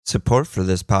Support for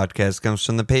this podcast comes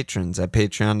from the patrons at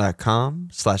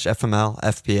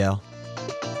patreon.com/FMLFPL.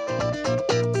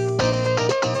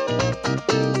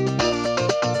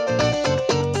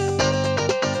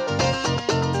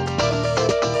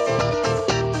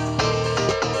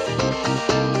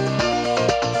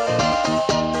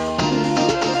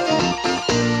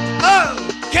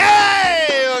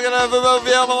 Okay, we're gonna have a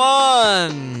movie on the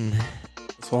one.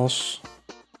 It's Walsh.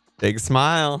 Big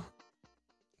smile.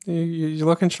 You're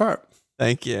looking sharp.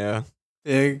 Thank you.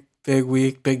 Big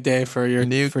week, big day for your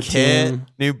New for kit, team.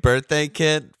 new birthday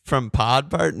kit from Pod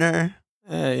Partner.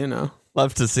 Hey, you know.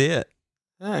 Love to see it.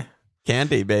 Hey,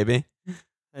 Candy, baby.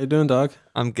 how you doing, dog?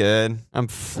 I'm good. I'm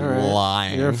All right.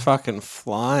 flying. You're fucking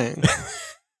flying.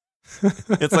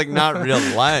 It's like not real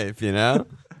life, you know?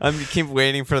 I keep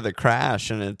waiting for the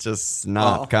crash and it's just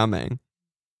not Oh. coming.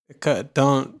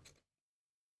 Don't.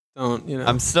 You know.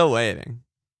 I'm still waiting.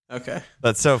 Okay.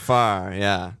 But so far,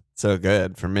 yeah, so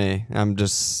good for me.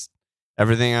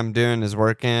 Everything I'm doing is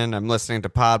working. I'm listening to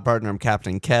Pod Partner. I'm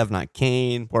Captain Kev, not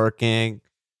Kane, working.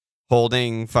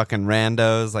 Holding fucking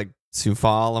randos like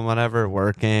Sufal and whatever,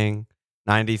 working.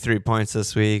 93 points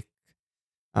this week.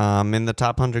 In the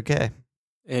top 100K.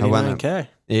 89K.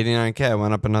 89K. I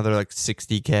went up another like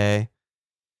 60K.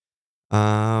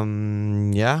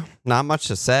 Yeah, not much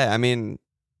to say. I mean,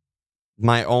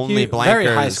 my only blankers. Very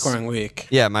high scoring week.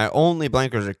 Yeah, my only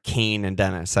blankers are Kane and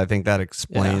Dennis. I think that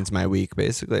explains my week,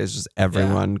 basically. It's just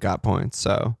everyone got points,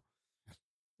 so.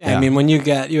 Yeah, I mean, when you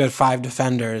had 5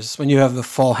 defenders, when you have the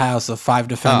full house of 5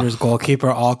 defenders, goalkeeper,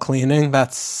 all cleaning,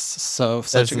 that's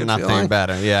such There's a good nothing feeling.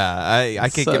 better. Yeah, I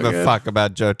could So give a good. fuck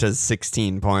about Jota's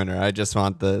 16-pointer. I just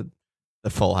want the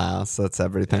full house. That's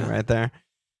everything right there.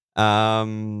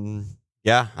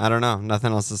 Yeah, I don't know.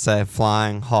 Nothing else to say.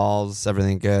 Flying, hauls,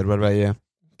 everything good. What about you?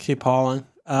 Keep hauling.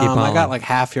 hauling. I got like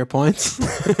half your points.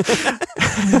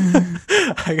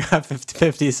 I got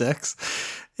 56.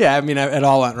 Yeah, I mean, it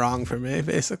all went wrong for me,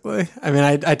 basically. I mean,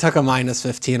 I took a minus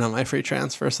 15 on my free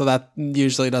transfer, so that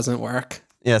usually doesn't work.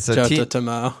 Yeah, so Jota to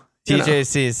Mo.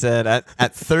 TJC said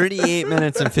at 38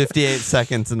 minutes and 58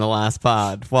 seconds in the last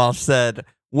pod, Walsh said,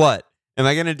 "What? Am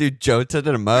I going to do Jota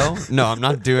to Mo? No, I'm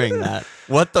not doing that.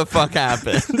 What the fuck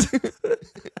happened?"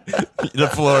 The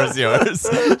floor is yours.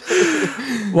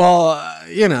 Well,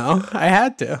 I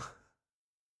had to.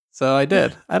 So I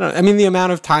did. I mean, the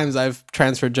amount of times I've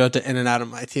transferred Jota in and out of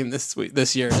my team this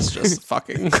year is just a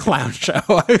fucking clown show.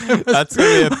 That's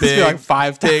going to be a like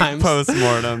 5 big times.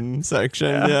 post-mortem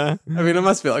section. Yeah. I mean, it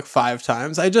must be like 5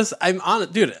 times. I'm on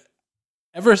it, dude.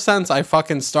 Ever since I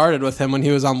fucking started with him when he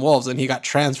was on Wolves and he got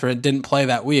transferred and didn't play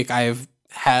that week, I've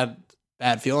had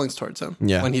bad feelings towards him.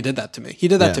 Yeah. When he did that to me. He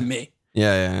did that to me.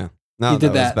 Yeah. No, he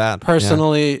did that was bad.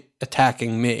 Personally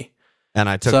attacking me. And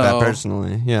I took that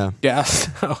personally. Yeah. Yeah.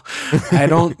 So I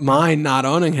don't mind not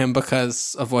owning him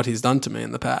because of what he's done to me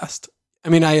in the past. I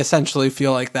mean, I essentially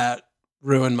feel like that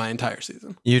ruined my entire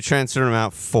season. You transferred him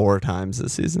out 4 times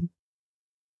this season.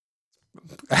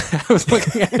 I was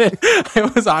looking at it. I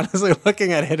was honestly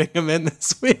looking at hitting him in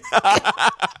this week. That's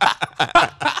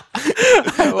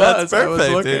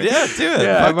perfect, dude. Yeah, do it.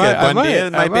 Yeah, Fuck I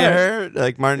it. might. Be hurt.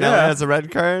 Like Martinelli Yeah. has a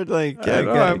red card. Like,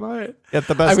 I might. get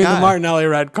the best I mean, guy. the Martinelli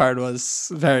red card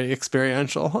was very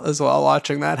experiential as well.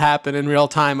 Watching that happen in real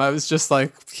time, I was just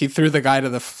like, he threw the guy to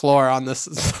the floor on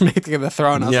this, making the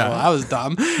throw, and I was like, well, that was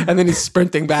dumb. And then he's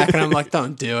sprinting back, and I'm like,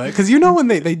 don't do it. Because when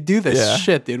they do this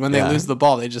shit, dude, when they lose the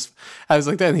ball, I was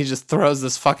like, then he just throws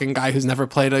this fucking guy who's never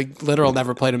played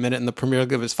a minute in the Premier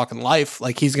League of his fucking life.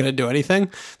 Like, he's going to do anything.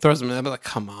 Throws him in. I'm like,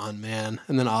 come on, man.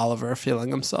 And then Oliver feeling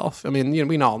himself. I mean,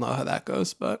 we all know how that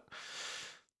goes, but.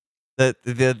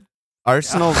 The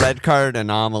Arsenal red card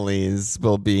anomalies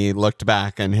will be looked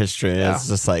back in history as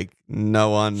just like no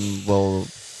one will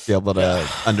be able to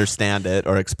understand it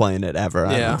or explain it ever,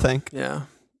 I don't think. Yeah.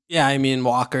 Yeah, I mean,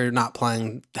 Walker not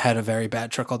playing had a very bad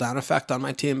trickle-down effect on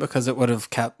my team because it would have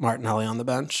kept Martinelli on the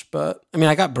bench. But, I mean,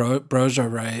 I got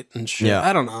Broja right and shit. Yeah.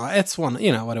 I don't know. It's one,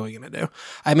 what are we going to do?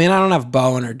 I mean, I don't have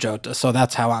Bowen or Jota, so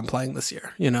that's how I'm playing this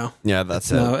year, Yeah, that's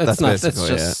it. No, it's that's not. basically It's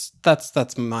just that's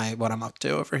what I'm up to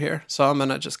over here. So I'm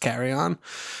gonna just carry on,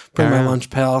 bring my lunch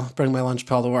pail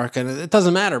to work, and it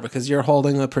doesn't matter because you're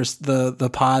holding the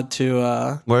pod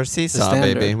to. We're a seesaw,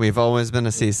 baby. We've always been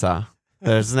a seesaw.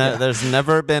 There's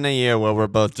never been a year where we're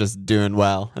both just doing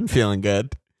well and feeling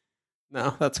good.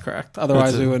 No, that's correct.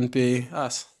 Otherwise, we wouldn't be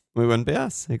us. We wouldn't be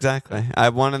us. Exactly. I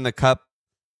won in the cup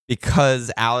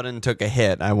because Alden took a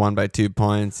hit. I won by 2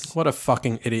 points. What a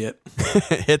fucking idiot.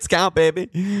 Hits count, baby.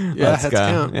 Yeah, hits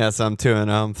count. Yeah, so I'm 2-0.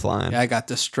 I'm flying. Yeah, I got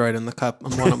destroyed in the cup.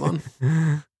 I'm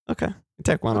 1-1. Okay. You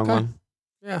take 1-on-1.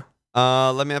 Yeah.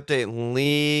 Let me update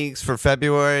leagues for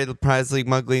February. The Prize League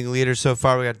Mug League leader so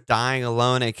far. We got Dying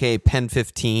Alone, aka Pen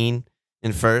 15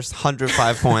 in first,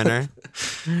 105 pointer.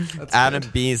 Adam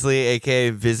Beasley, aka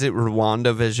Visit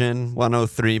Rwanda Vision,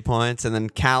 103 points, and then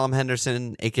Callum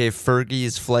Henderson, aka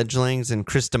Fergie's Fledglings, and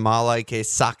Chris Damala, aka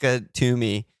Saka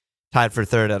Toomey, tied for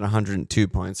third at 102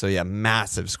 points. So yeah,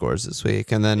 massive scores this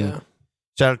week. And then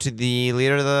shout out to the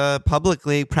leader of the public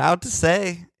league. Proud to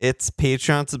say it's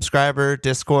Patreon subscriber,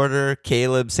 Discorder,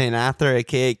 Caleb St. Arthur,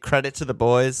 aka Credit to the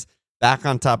Boys, back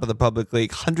on top of the public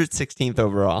league, 116th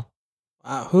overall.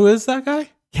 Wow, who is that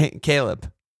guy?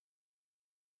 Caleb.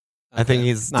 Okay. I think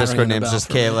his Discord name's just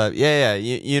Caleb. Me. Yeah.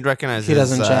 You'd recognize he his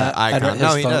doesn't chat. icon.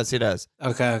 No, he does.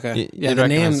 Okay. The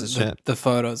names, the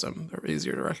photos are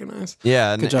easier to recognize.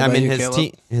 Yeah, I mean,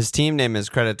 his team name is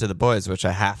Credit to the Boys, which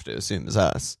I have to assume is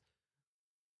us.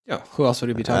 Yeah, who else would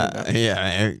he be talking about?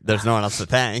 Yeah, there's no one else to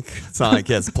thank. It's not like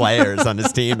he has players on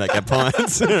his team that get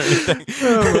points or anything.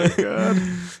 Oh my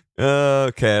god.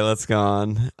 Okay, let's go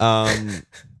on.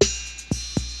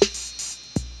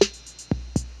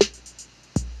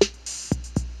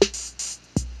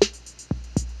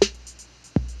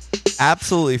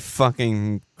 Absolutely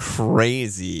fucking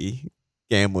crazy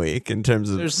game week in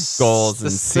terms of goals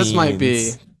and scenes. This might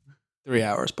be 3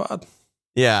 hours pod.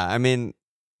 Yeah, I mean,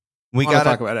 we got to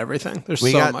talk about everything. There's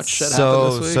so much shit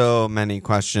happened this week. So many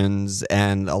questions,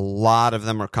 and a lot of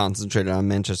them are concentrated on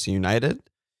Manchester United.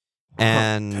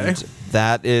 And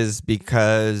that is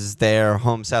because they're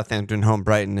home Southampton, home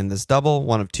Brighton in this double.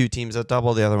 One of two teams that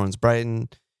double. The other one's Brighton.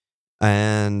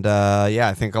 And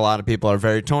I think a lot of people are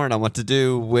very torn on what to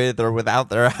do with or without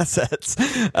their assets.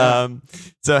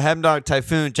 So Hemdog,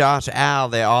 Typhoon, Josh, Al,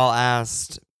 they all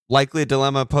asked, likely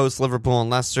dilemma post Liverpool and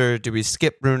Leicester. Do we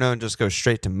skip Bruno and just go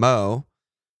straight to Mo?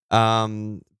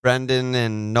 Brendan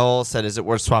and Noel said, is it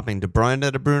worth swapping De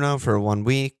Bruyne to Bruno for 1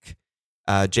 week?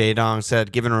 J Dong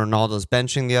said, given Ronaldo's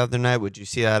benching the other night, would you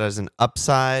see that as an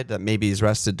upside that maybe he's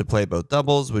rested to play both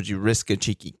doubles? Would you risk a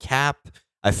cheeky cap?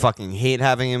 I fucking hate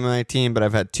having him in my team, but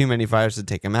I've had too many fires to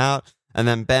take him out. And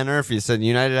then Ben Urphy said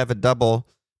United have a double,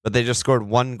 but they just scored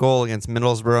 1 goal against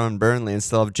Middlesbrough and Burnley and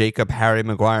still have Jacob Harry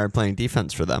Maguire playing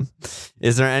defense for them.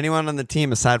 Is there anyone on the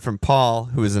team aside from Paul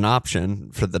who is an option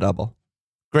for the double?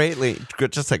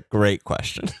 Just a great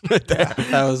question right there.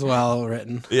 That was well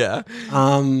written. Yeah.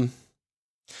 I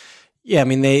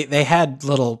mean, they had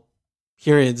little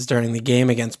periods during the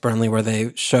game against Burnley where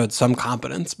they showed some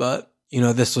competence, but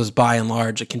this was by and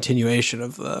large a continuation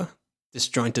of the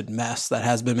disjointed mess that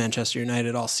has been Manchester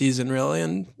United all season, really,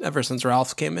 and ever since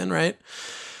Ralph came in, right?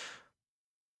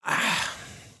 I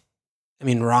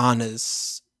mean, Ron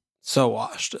is so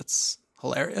washed. It's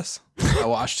hilarious how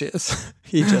washed he is.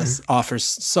 He just offers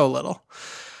so little.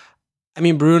 I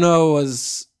mean, Bruno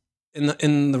was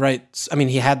in the right. I mean,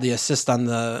 he had the assist on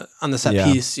the set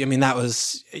piece. I mean, that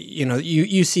was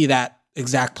you see that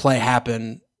exact play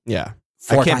happen. Yeah.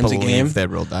 4 times a game. They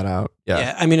rolled that out.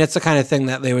 Yeah. I mean, it's the kind of thing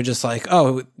that they would just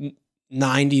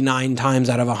 99 times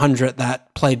out of 100,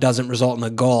 that play doesn't result in a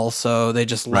goal, so they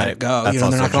just let it go. That's they're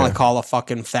not going to call a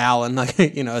fucking foul and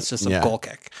it's just a goal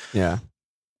kick. Yeah.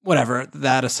 Whatever.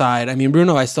 That aside, I mean,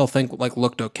 Bruno, I still think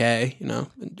looked okay,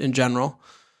 in general.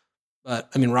 But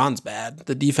I mean, Ron's bad.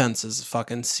 The defense is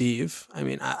fucking sieve. I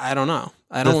mean, I don't know.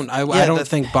 I don't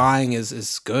think buying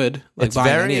is good. It's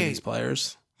buying any of these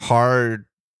players. Hard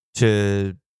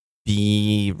to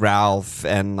be Ralph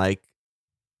and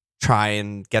try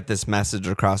and get this message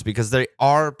across because they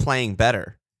are playing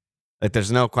better.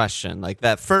 There's no question.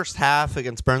 That first half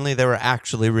against Burnley, they were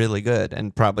actually really good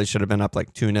and probably should have been up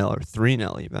 2-0 or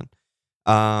 3-0 even.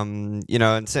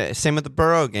 And same with the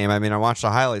Borough game. I mean, I watched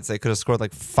the highlights. They could have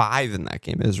scored 5 in that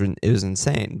game. It was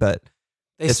insane, but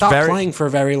they stopped playing for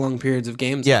very long periods of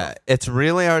games. Yeah, it's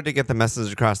really hard to get the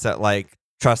message across that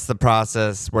trust the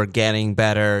process. We're getting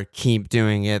better. Keep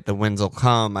doing it. The wins will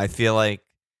come. I feel like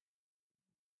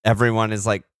everyone is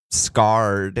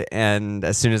scarred, and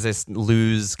as soon as they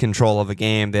lose control of a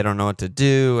game, they don't know what to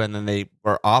do. And then they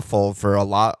were awful for a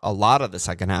lot of the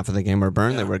second half of the game where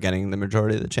Burnley were getting the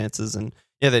majority of the chances, and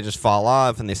they just fall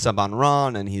off and they sub on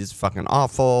Ron, and he's fucking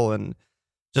awful and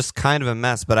just kind of a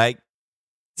mess. But I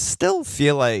still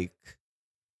feel like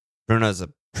Bruno's a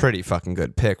pretty fucking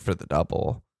good pick for the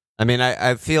double. I mean,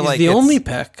 I feel he's the only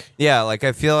pick. Yeah,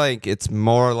 I feel like it's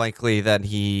more likely that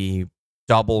he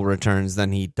double returns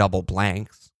than he double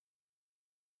blanks.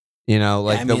 The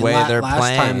way they're playing.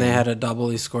 Last time they had a double,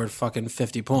 he scored fucking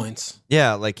 50 points.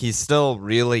 Yeah, he's still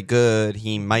really good.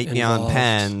 He might be on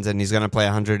pens, and he's going to play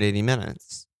 180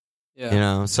 minutes.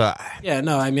 Yeah. So. Yeah,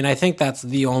 no, I mean, I think that's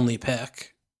the only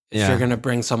pick if you're going to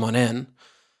bring someone in.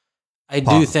 I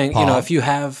do think, if you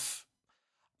have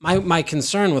My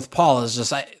concern with Paul is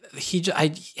just he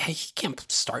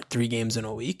can't start 3 games in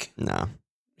a week. No.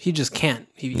 He just can't.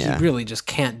 He really just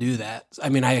can't do that. I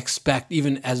mean, I expect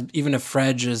even if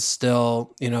Fred is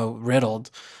still,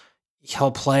 riddled,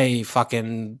 he'll play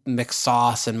fucking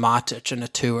McSauce and Matic in a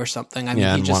 2 or something. I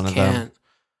mean, he just can't.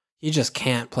 He just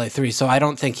can't play 3. So I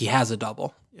don't think he has a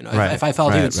double. If I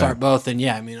felt he would start both, then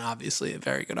I mean, obviously a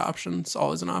very good option. It's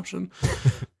always an option.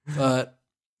 But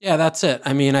yeah, that's it.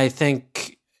 I mean, I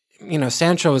think,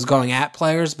 Sancho was going at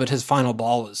players, but his final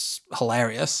ball was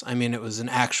hilarious. I mean, it was an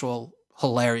actual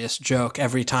hilarious joke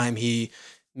every time he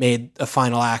made a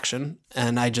final action,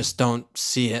 and I just don't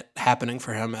see it happening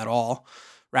for him at all.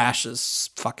 Rash is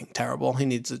fucking terrible. He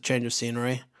needs a change of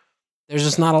scenery. There's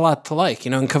just not a lot to like,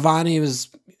 and Cavani was,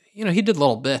 he did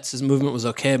little bits. His movement was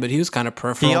okay, but he was kind of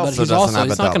peripheral. But he's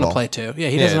not going to play 2. Yeah,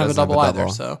 he doesn't have a double either.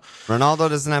 So Ronaldo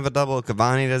doesn't have a double.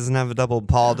 Cavani doesn't have a double.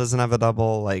 Paul doesn't have a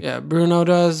double. Bruno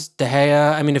does. De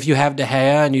Gea. I mean, if you have De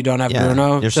Gea and you don't have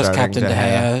Bruno, just captain De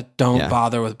Gea. Don't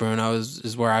bother with Bruno.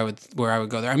 Is where I would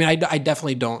go there. I mean, I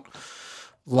definitely don't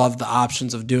love the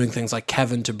options of doing things like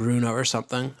Kevin to Bruno or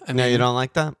something. No, you don't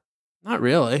like that? Not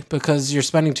really, because you're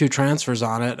spending 2 transfers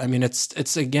on it. I mean,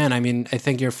 it's again, I mean, I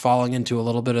think you're falling into a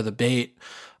little bit of the bait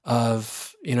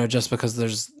of, just because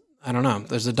there's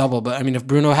a double. But I mean, if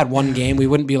Bruno had 1 game, we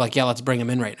wouldn't be like, yeah, let's bring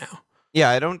him in right now. Yeah,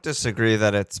 I don't disagree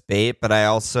that it's bait, but I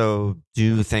also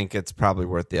do think it's probably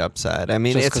worth the upside. I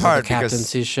mean, it's hard of the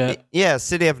captaincy shit. Yeah,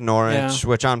 City of Norwich,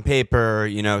 which on paper,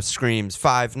 screams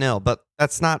 5-0, but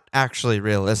that's not actually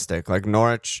realistic. Like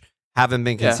Norwich haven't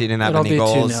been conceding that many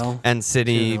goals, 2-0. and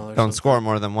City don't score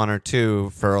more than 1 or 2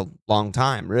 for a long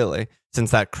time, really,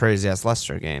 since that crazy-ass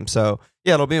Leicester game. So,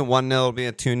 yeah, it'll be a 1-0, it'll be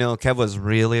a 2-0. Kev was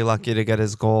really lucky to get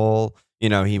his goal.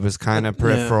 He was kind of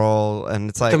peripheral, and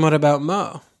it's like... Then what about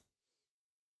Mo?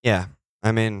 Yeah,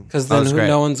 I mean... Because then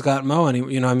no one's got Mo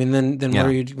anymore. I mean, then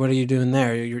what are you doing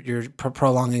there? You're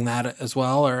prolonging that as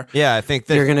well? Or yeah, I think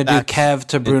that you're going to do Kev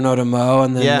to Bruno to Mo,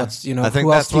 and then I think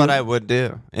that's what I would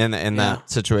do in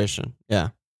that situation. Yeah,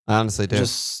 I honestly do.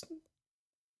 Just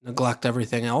neglect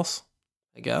everything else,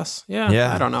 I guess.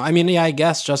 Yeah, I don't know. I mean, I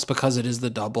guess just because it is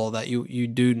the double that you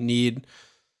do need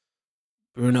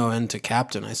Bruno into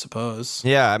captain, I suppose.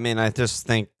 Yeah, I mean, I just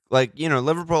think,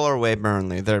 Liverpool are away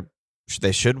Burnley.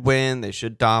 They should win. They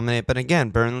should dominate. But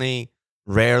again, Burnley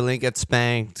rarely gets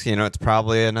spanked. It's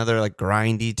probably another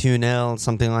grindy 2-0,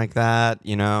 something like that.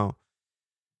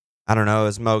 I don't know.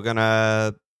 Is Mo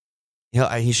gonna...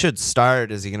 He should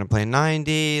start. Is he gonna play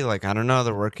 90? I don't know.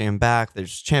 They're working him back.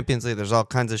 There's Champions League. There's all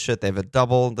kinds of shit. They have a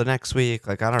double the next week.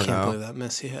 I don't know. Can't believe that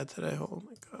miss he had today. Oh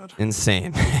my god.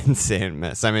 Insane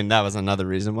miss. I mean, that was another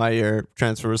reason why your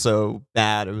transfer was so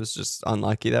bad. It was just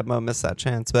unlucky that Mo missed that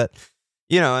chance. But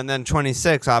and then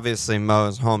 26, obviously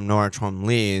Mo's home Norwich, home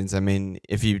Leeds. I mean,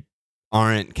 if you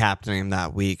aren't captaining him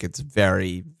that week, it's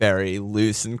very, very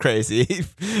loose and crazy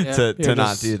to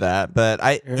not do that. But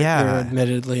you're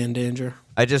admittedly in danger.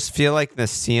 I just feel like the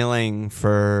ceiling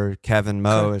for Kevin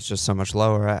Mo is just so much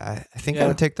lower. I think I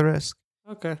would take the risk.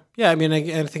 Okay. Yeah, I mean,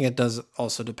 I think it does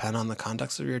also depend on the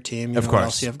context of your team. Of course. What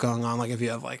else you have going on. If you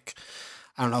have I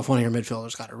don't know, if one of your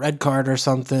midfielders got a red card or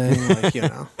something,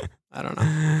 I don't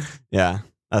know. Yeah,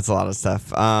 that's a lot of stuff.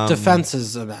 Defense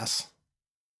is a mess.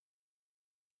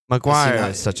 Maguire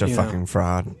is such a fucking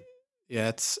fraud. Yeah,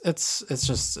 it's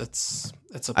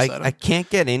upsetting. I can't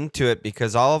get into it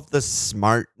because all of the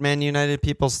smart Man United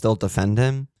people still defend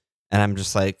him, and I'm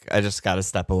just I just got to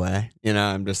step away.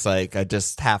 I'm just I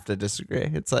just have to disagree.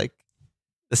 It's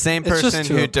the same person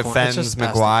who defends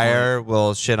Maguire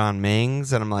will shit on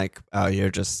Mings, and I'm like, oh,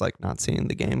 you're just not seeing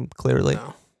the game clearly.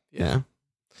 No. Yeah.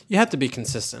 You have to be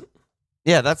consistent.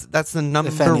 Yeah, that's the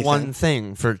number one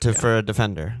thing for a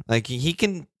defender. He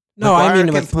can. No, I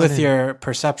mean with your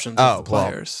perceptions of the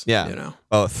players. Well, yeah,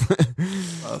 both.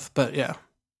 Both, but yeah.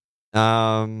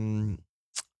 And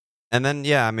then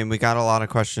I mean we got a lot of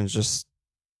questions just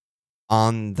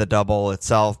on the double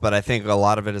itself, but I think a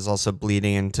lot of it is also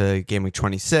bleeding into game week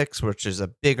 26, which is a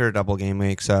bigger double game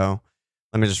week. So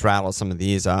let me just rattle some of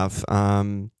these off.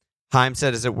 Heim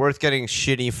said, is it worth getting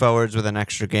shitty forwards with an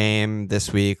extra game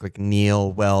this week, like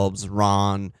Neil, Welbs,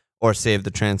 Ron, or save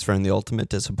the transfer and the ultimate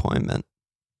disappointment?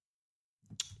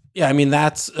 Yeah, I mean,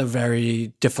 that's a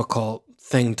very difficult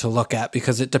thing to look at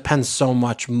because it depends so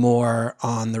much more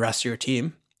on the rest of your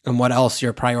team and what else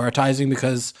you're prioritizing.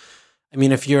 Because, I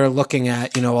mean, if you're looking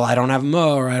at, well, I don't have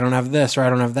Mo, or I don't have this, or I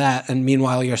don't have that, and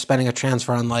meanwhile you're spending a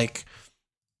transfer on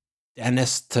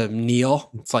Dennis to Neil.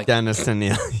 It's like Dennis to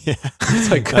Neil. Yeah, it's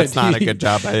like that's not a good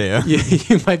job by you.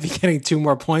 You might be getting 2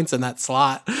 more points in that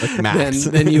slot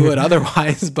than you would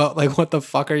otherwise. But like, what the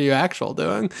fuck are you actual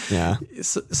doing? Yeah.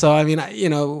 So I mean,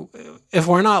 if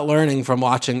we're not learning from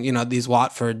watching, these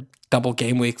Watford double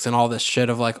game weeks and all this shit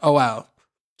of like, oh wow,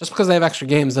 just because they have extra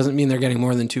games doesn't mean they're getting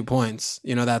more than 2 points.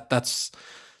 That's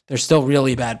they're still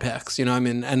really bad picks,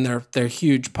 and they're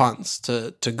huge punts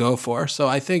to go for. So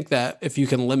I think that if you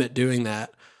can limit doing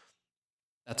that,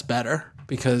 that's better,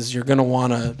 because you're going to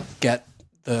want to get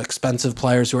the expensive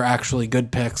players who are actually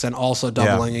good picks and also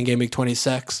doubling in game week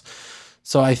 26.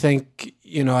 So I think,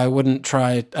 I would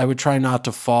try not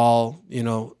to fall,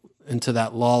 into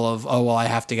that lull of, oh, well, I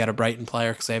have to get a Brighton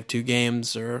player because they have 2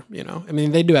 games, or,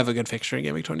 they do have a good fixture in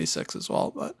game week 26 as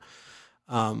well, but,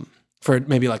 for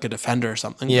maybe like a defender or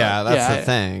something. Yeah, that's the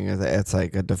thing. It's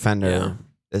like a defender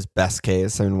is best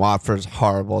case. I mean, Watford's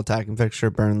horrible attacking fixture.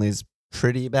 Burnley's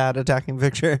pretty bad attacking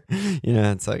fixture.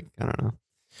 It's like, I don't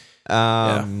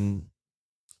know.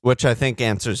 Which I think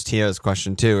answers Tio's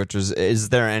question too, which was, is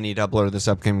there any doubler this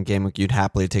upcoming game week you'd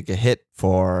happily take a hit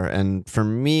for? And for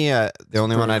me, the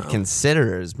only one I'd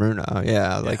consider is Bruno.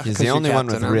 Yeah, like he's the only one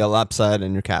with real upside,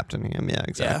 and you're captaining him. Yeah,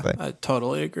 exactly. Yeah, I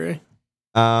totally agree.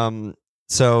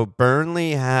 So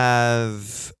Burnley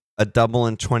have a double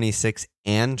in 26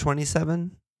 and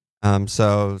 27.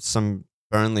 So some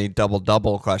Burnley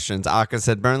double questions. Aka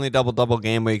said, Burnley double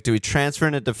game week. Do we transfer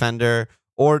in a defender,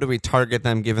 or do we target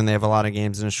them given they have a lot of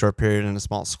games in a short period and a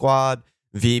small squad?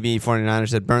 VB 49er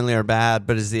said, Burnley are bad,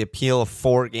 but is the appeal of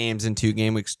 4 games in 2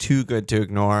 game weeks too good to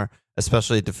ignore,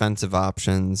 especially defensive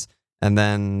options? And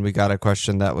then we got a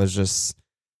question that was just,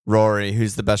 Rory,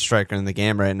 who's the best striker in the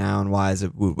game right now, and why is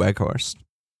it Wout Weghorst?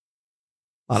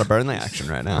 A lot of Burnley action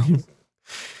right now.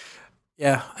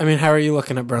 Yeah, I mean, how are you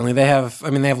looking at Burnley? They have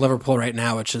Liverpool right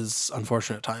now, which is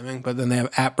unfortunate timing, but then they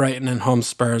have at Brighton and home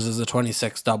Spurs as a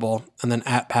 26 double, and then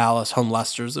at Palace, home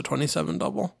Leicester is a 27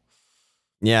 double.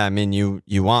 Yeah, I mean, you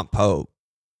want Pope.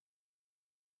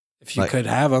 If you could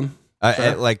have him.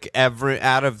 Sure. Like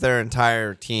out of their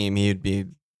entire team, he'd be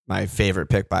my favorite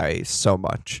pick by so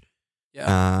much.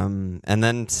 Yeah. And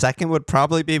then second would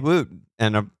probably be Wood.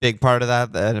 And a big part of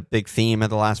that, a big theme of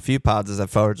the last few pods, is that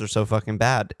forwards are so fucking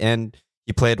bad. And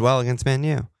he played well against Man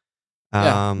U.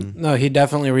 No, he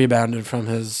definitely rebounded from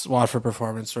his Watford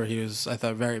performance, where he was, I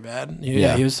thought, very bad.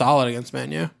 He was solid against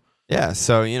Man U. Yeah,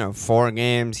 so 4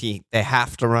 games, they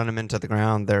have to run him into the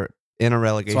ground. They're in a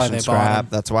relegation scrap.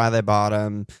 That's why they bought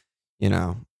him.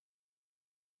 Yeah,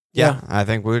 I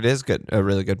think Wood is good, a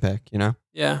really good pick.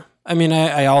 Yeah. I mean,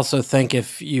 I also think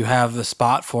if you have the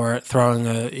spot for it, throwing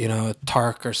a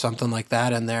Tark or something like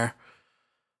that in there,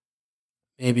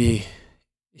 maybe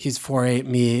he's 4'8",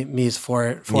 me's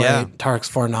 4'8", Tark's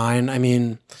 4'9". I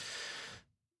mean,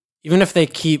 even if they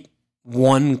keep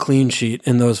 1 clean sheet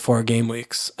in those 4 game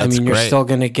weeks, you're still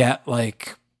going to get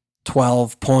like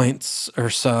 12 points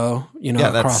or so,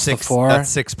 across the 4.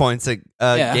 That's 6 points a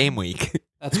game week.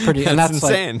 That's pretty, and that's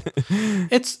insane.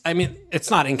 It's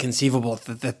not inconceivable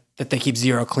that they keep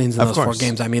 0 cleans in those 4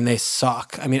 games. I mean, they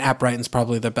suck. I mean, at Brighton's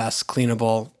probably the best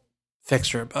cleanable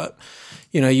fixture, but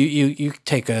you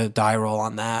take a die roll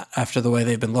on that after the way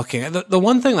they've been looking. The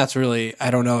one thing that's really,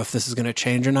 I don't know if this is going to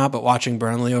change or not, but watching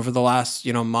Burnley over the last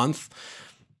month,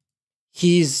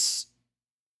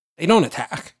 they don't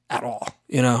attack at all.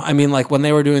 Like when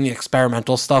they were doing the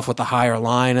experimental stuff with the higher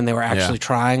line and they were actually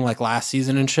trying like last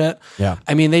season and shit. Yeah.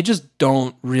 They just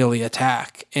don't really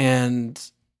attack. And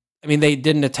they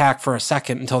didn't attack for a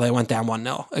second until they went down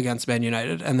 1-0 against Man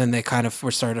United. And then they kind of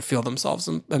were starting to feel themselves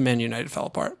and Man United fell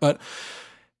apart. But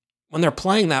when they're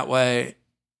playing that way,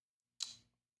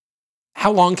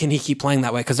 how long can he keep playing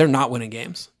that way? Because they're not winning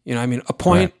games. A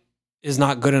point is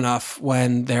not good enough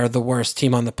when they're the worst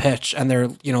team on the pitch and they're,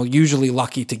 usually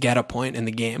lucky to get a point in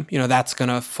the game. That's going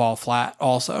to fall flat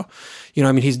also.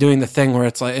 He's doing the thing where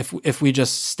it's like, if we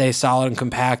just stay solid and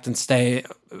compact and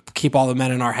keep all the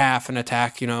men in our half and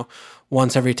attack,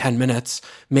 once every 10 minutes,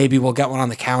 maybe we'll get one on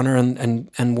the counter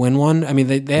and win one.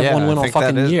 They have one win all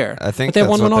fucking year. I think they have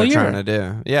one win all year. Trying to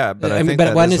do. Yeah, but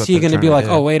but when is he going to be like,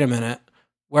 oh, wait a minute,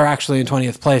 we're actually in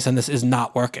 20th place and this is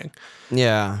not working?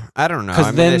 Yeah, I don't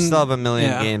know. They still have a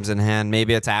million games in hand.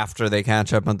 Maybe it's after they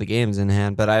catch up on the games in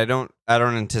hand, but I don't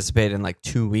anticipate in like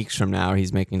 2 weeks from now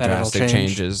he's making drastic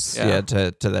changes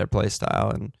to their play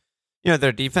style. And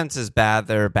their defense is bad.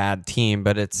 They're a bad team,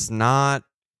 but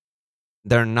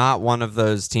they're not one of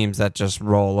those teams that just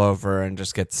roll over and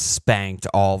just get spanked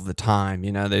all the time.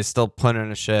 They still put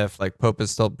in a shift. Like Pope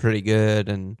is still pretty good,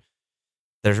 and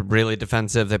They're really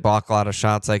defensive. They block a lot of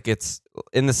shots. Like, it's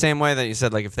in the same way that you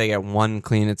said, like, if they get one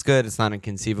clean, it's good. It's not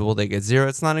inconceivable they get 0.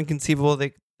 It's not inconceivable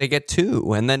they get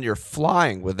 2. And then you're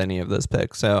flying with any of those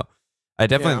picks. So I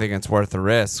definitely think it's worth the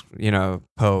risk.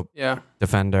 Pope,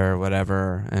 defender,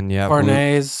 whatever. And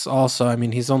Cornet's also, I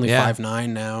mean, he's only 5'9"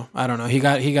 now. I don't know. He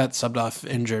got subbed off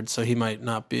injured, so he might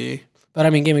not be. But I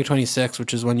mean, Game Week 26,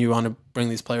 which is when you want to bring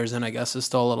these players in, I guess, is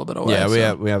still a little bit away.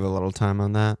 Yeah, we have a little time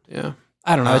on that. Yeah.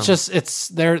 I don't know.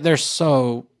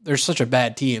 They're such a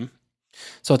bad team.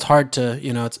 So it's hard to,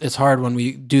 it's hard when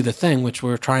we do the thing, which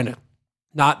we're trying to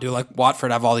not do. Like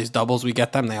Watford have all these doubles. We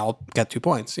get them. They all get 2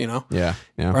 points, Yeah.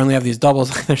 Burnley have these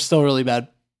doubles. They're still really bad.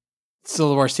 Still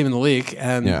the worst team in the league.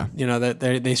 And,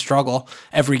 they struggle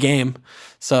every game.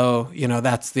 So,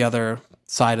 that's the other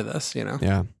side of this,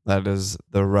 Yeah, that is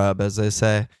the rub, as they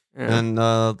say. Yeah. And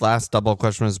the last double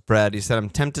question was Brad. He said, I'm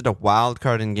tempted to wild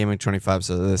card in Game Week 25,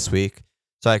 so this week,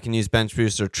 so I can use bench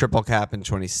boost or triple cap in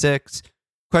 26.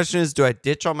 Question is, do I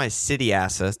ditch all my City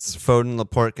assets, Foden,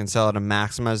 Laporte, Cancelo, to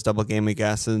maximize double Game Week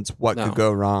assets? What could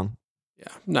go wrong?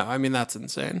 Yeah, no, I mean, that's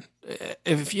insane.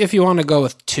 If you want to go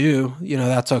with 2,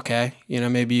 that's okay.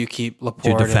 Maybe you keep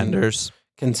Laporte 2 defenders.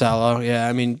 And Cancelo. Yeah,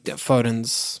 I mean,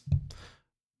 Foden's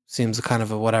seems kind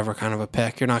of a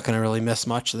pick. You're not going to really miss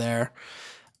much there.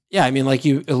 Yeah, I mean, like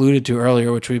you alluded to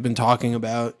earlier, which we've been talking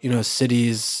about,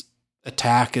 City's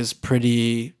attack is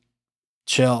pretty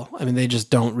chill. I mean, they just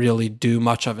don't really do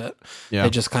much of it. Yeah. They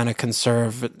just kind of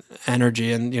conserve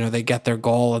energy, and they get their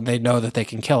goal and they know that they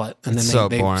can kill it. And then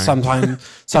they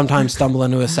sometimes stumble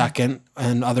into a second,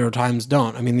 and other times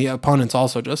don't. I mean, the opponents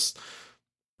also just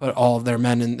put all of their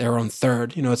men in their own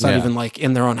third. It's not even like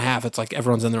in their own half. It's like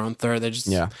everyone's in their own third. They just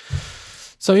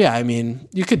So yeah, I mean,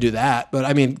 you could do that, but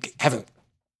I mean,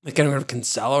 getting rid of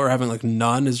Cancelo or having like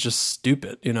none is just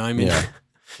stupid. I mean,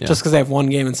 just because they have one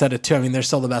game instead of 2, I mean, they're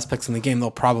still the best picks in the game.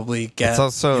 They'll probably get. It's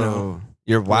also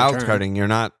you're wild carding. You're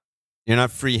not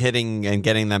free hitting and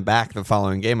getting them back the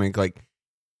following game week. Like,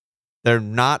 they're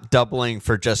not doubling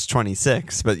for just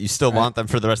 26, but you still want them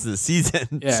for the rest of the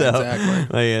season. Yeah, so,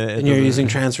 exactly. And you're using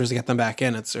transfers to get them back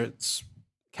in. It's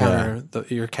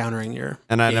you're countering your.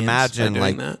 And I'd imagine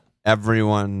like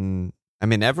everyone. I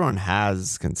mean, everyone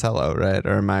has Cancelo, right?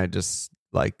 Or am I just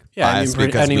like biased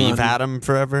because we've had him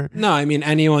forever? No, I mean,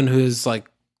 anyone who's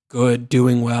like good,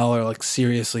 doing well, or like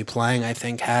seriously playing, I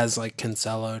think has like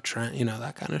Cancelo, Trent,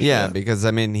 that kind of shit. Yeah, because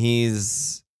I mean,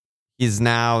 he's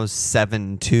now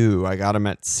 7-2. I got him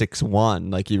at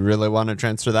 6-1. Like, you really want to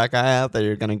transfer that guy out that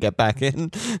you're going to get back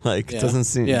in? Like, it doesn't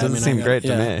seem great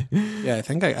to me. Yeah, I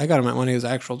think I got him at when he was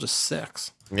actual just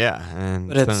 6. Yeah,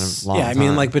 and it's been a long time. I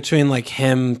mean, like between like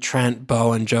him, Trent,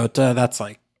 Bo, and Jota, that's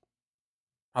like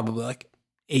probably like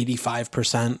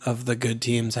 85% of the good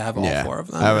teams have all 4 of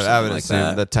them. I would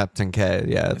assume the top 10K.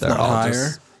 Yeah, they're all higher.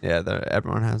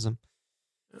 Everyone has them.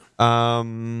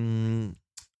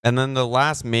 And then the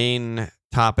last main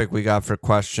topic we got for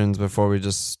questions before we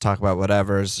just talk about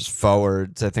whatever is just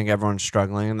forwards. I think everyone's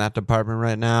struggling in that department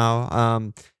right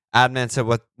now. Adnan said,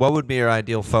 what would be your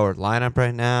ideal forward lineup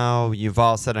right now? You've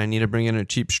all said, I need to bring in a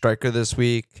cheap striker this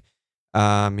week.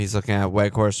 He's looking at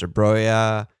Weghorst or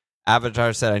Broja.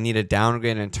 Avatar said, I need to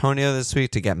downgrade Antonio this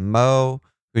week to get Mo,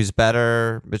 who's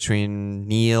better between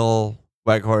Neil,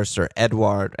 Weghorst, or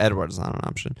Edward. Edward's not an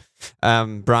option.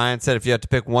 Brian said, if you had to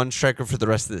pick one striker for the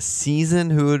rest of the season,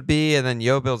 who would be? And then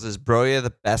Yo Bills, is Broja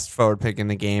the best forward pick in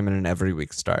the game in an every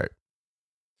week start?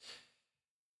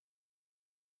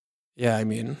 Yeah, I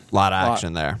mean, a lot of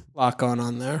action there. A lot going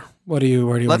on there. Where do you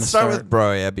want to start? Let's start with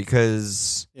Broja,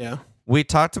 because we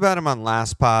talked about him on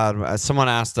last pod. Someone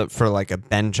asked for like a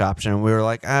bench option, and we were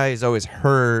like, he's always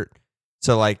hurt.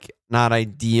 So like, not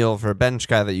ideal for a bench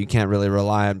guy that you can't really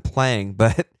rely on playing.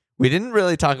 But we didn't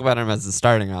really talk about him as a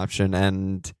starting option,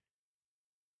 and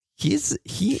he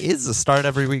is a start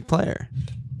every week player.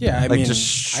 Yeah, I mean, just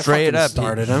straight up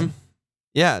started him.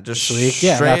 Yeah, just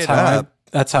straight up.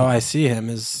 That's how I see him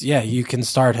is, you can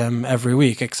start him every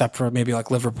week, except for maybe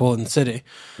like Liverpool and City,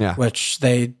 which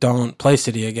they don't play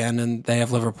City again, and they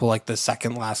have Liverpool like the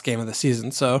second last game of the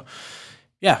season. So,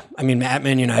 I mean, at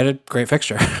Man United, great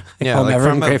fixture.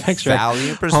 Everton, great fixture.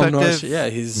 Value perspective,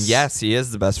 he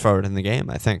is the best forward in the game.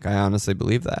 I honestly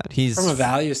believe that. He's from a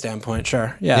value standpoint,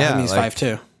 sure. And he's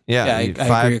 5'2". I agree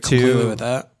 5'2", completely with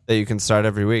that. That you can start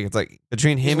every week. It's like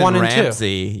between him and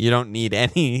Ramsey, you don't need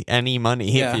any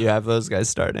money if you have those guys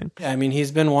starting. Yeah, I mean,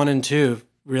 he's been 1 and 2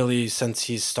 really since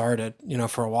he's started,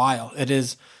 for a while. It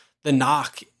is, the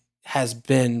knock has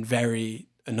been very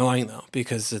annoying though,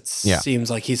 because it seems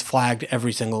like he's flagged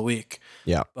every single week.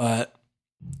 Yeah. But,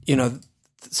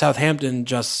 Southampton,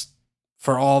 just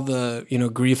for all the,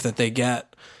 grief that they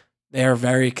get, they are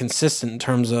very consistent in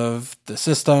terms of the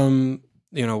system,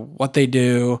 what they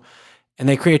do, and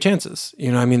they create chances.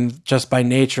 I mean, just by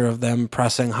nature of them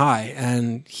pressing high,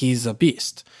 and he's a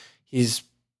beast. He's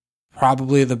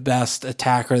probably the best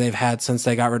attacker they've had since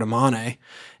they got rid of Mane.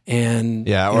 And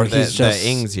or the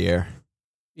Ings year.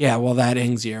 Yeah, well, that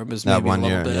Ings year was maybe a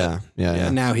little bit. Yeah.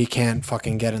 Now he can't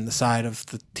fucking get in the side of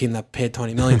the team that paid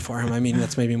 $20 million for him. I mean,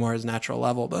 that's maybe more his natural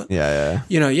level, but yeah.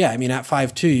 I mean, at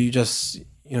 5'2", you just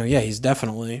he's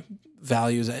definitely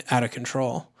values out of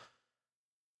control.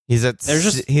 He's at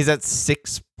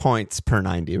 6 points per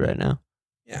 90 right now.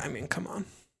 Yeah, I mean, come on.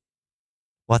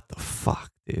 What the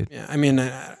fuck, dude? Yeah, I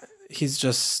mean, he's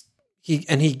just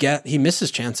he misses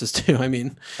chances too. I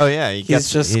mean,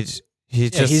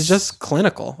 he's just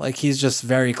clinical. Like, he's just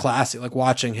very classy. Like,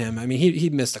 watching him, I mean, he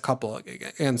missed a couple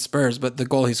against Spurs, but the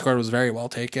goal he scored was very well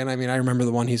taken. I mean, I remember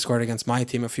the one he scored against my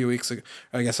team a few weeks ago.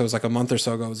 I guess it was like a month or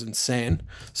so ago. It was insane.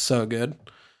 So good.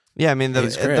 Yeah, I mean,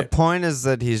 the point is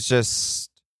that he's just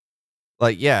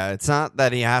like, it's not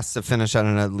that he has to finish at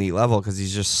an elite level, because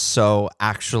he's just so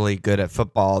actually good at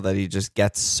football that he just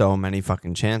gets so many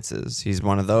fucking chances. He's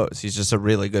one of those. He's just a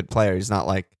really good player. He's not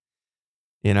like,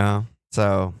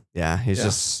 so he's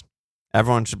just,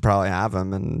 everyone should probably have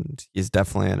him, and he's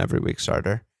definitely an every week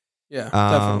starter. Yeah,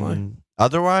 definitely.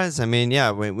 Otherwise, I mean,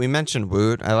 we mentioned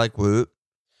Woot. I like Woot.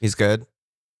 He's good.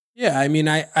 Yeah, I mean,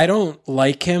 I don't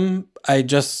like him. I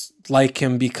just like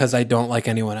him because I don't like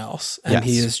anyone else, and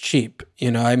he is cheap. I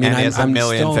mean, and he has a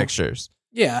million fixtures.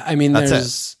 Yeah, I mean,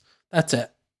 that's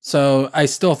it. So I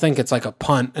still think it's like a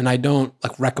punt, and I don't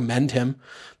like recommend him.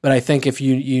 But I think if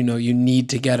you need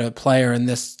to get a player in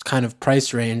this kind of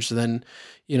price range, then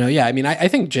I mean, I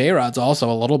think J-Rod's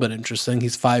also a little bit interesting.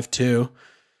 He's 5'2".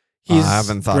 I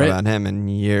haven't thought about him in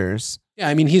years. Yeah,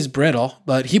 I mean, he's brittle,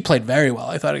 but he played very well,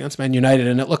 I thought, against Man United,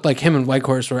 and it looked like him and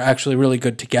Weghorst were actually really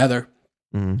good together.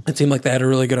 Mm-hmm. It seemed like they had a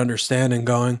really good understanding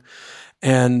going.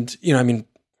 And, I mean,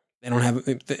 they don't have,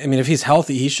 I mean, if he's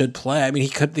healthy, he should play. I mean,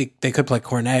 they could play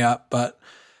Cornet up, but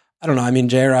I don't know. I mean,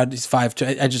 J-Rod, he's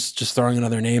 5'2". I just throwing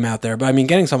another name out there. But I mean,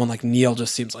 getting someone like Neil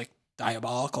just seems like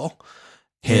diabolical.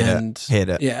 Hate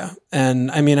it. Yeah.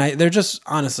 And I mean, they're just,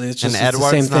 honestly, it's just and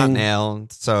Edward's the same not thing.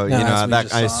 nailed. So,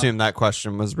 I assume that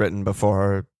question was written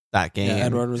before that game. Yeah,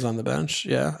 Edward was on the bench.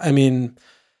 Yeah. I mean,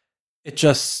 it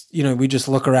just, we just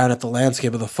look around at the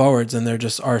landscape of the forwards, and there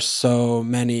just are so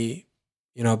many,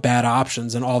 bad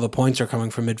options, and all the points are coming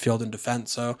from midfield and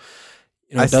defense. So,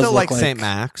 I still like St.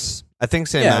 Max. I think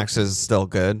St. Max is still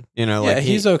good.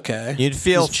 He's okay. You'd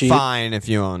feel fine if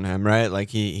you own him, right? Like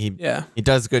he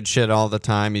does good shit all the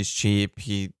time. He's cheap.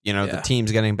 The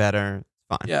team's getting better.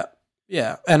 Fine. Yeah.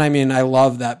 Yeah. And I mean, I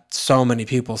love that so many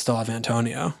people still have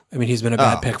Antonio. I mean, he's been a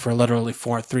bad pick for literally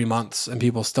 3 months, and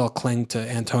people still cling to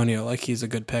Antonio like he's a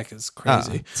good pick. It's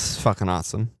crazy. It's fucking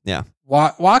awesome. Yeah.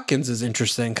 Watkins is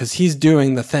interesting because he's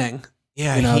doing the thing.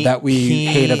 Yeah, that we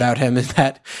hate about him is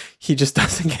that he just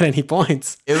doesn't get any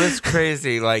points. It was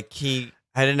crazy. Like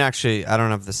I don't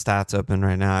have the stats open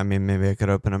right now. I mean, maybe I could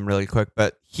open them really quick,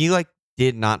 but he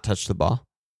did not touch the ball.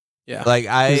 Yeah. Like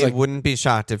I wouldn't be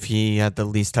shocked if he had the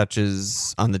least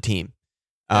touches on the team.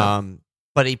 Yeah.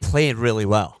 But he played really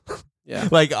well. Yeah.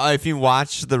 Like if you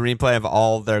watch the replay of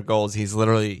all their goals, he's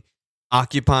literally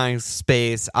occupying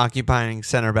space, occupying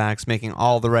center backs, making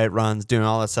all the right runs, doing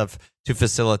all that stuff to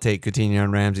facilitate Coutinho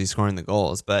and Ramsey scoring the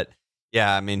goals. But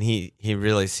yeah, I mean, he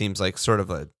really seems like sort of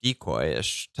a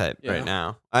decoy-ish type right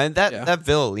now. That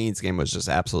Villa Leeds game was just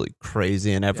absolutely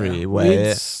crazy in every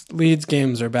way. Leeds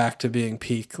games are back to being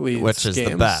peak Leeds which is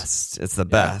games. The best. It's the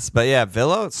best. But yeah,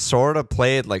 Villa sort of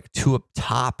played like two up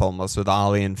top almost with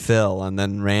Ollie and Phil, and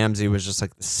then Ramsey was just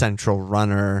like the central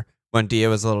runner. When Dia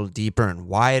was a little deeper and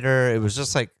wider, it was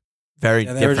just like very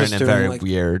different and very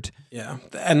weird. Yeah,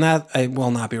 and that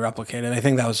will not be replicated. I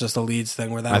think that was just a Leeds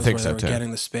thing where they were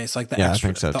getting the space, like the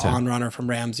extra, the on runner from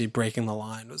Ramsey breaking the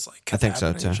line was like. I think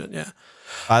so too. Yeah.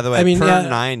 By the way, per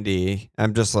 90,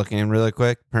 I'm just looking really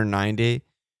quick. Per 90,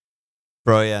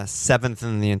 Broya 7th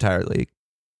in the entire league,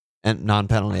 and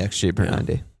non-penalty XG per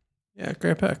 90. Yeah,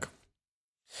 great pick.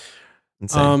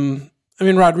 Insane. I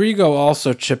mean, Rodrigo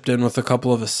also chipped in with a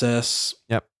couple of assists.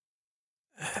 Yep.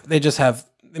 They just have.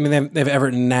 I mean, they have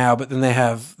Everton now, but then they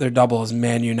have their double as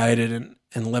Man United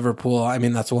and Liverpool. I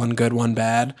mean, that's one good, one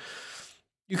bad.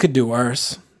 You could do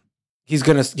worse. He's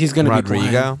gonna be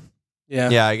Rodrigo.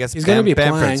 Yeah, I guess he's gonna be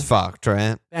Bamford's playing. Fucked,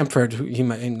 right? Bamford, he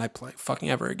might play fucking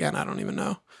ever again. I don't even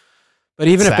know. But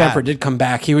even if Bamford did come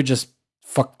back, he would just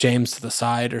fuck James to the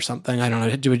side or something. I don't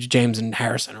know. Do James and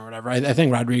Harrison or whatever. I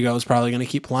think Rodrigo is probably going to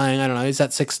keep playing. I don't know. He's at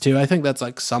 6'2". I think that's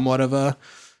like somewhat of a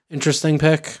interesting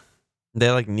pick.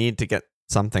 They need to get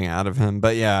something out of him.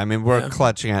 But yeah, I mean, we're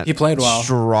clutching at he played well.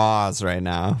 straws right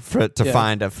now to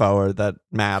find a forward that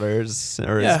matters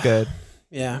or is good.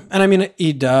 Yeah, and I mean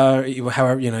Ida,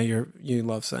 however, you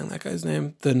love saying that guy's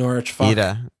name, the Norwich fuck.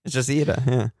 Ida, it's just Ida.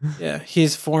 Yeah, yeah,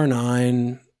 he's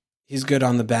 4'9". He's good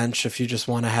on the bench if you just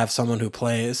want to have someone who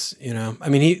plays. I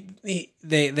mean,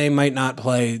 they might not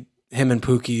play him and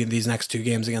Pookie in these next 2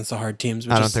 games against the hard teams.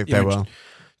 I don't think they will.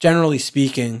 Generally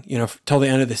speaking, till the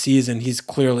end of the season, he's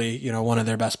clearly one of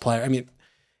their best players. I mean,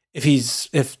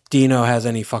 if Dino has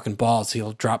any fucking balls,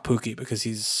 he'll drop Pookie because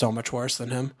he's so much worse than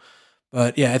him.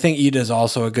 But yeah, I think Ida is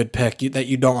also a good pick that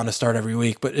you don't want to start every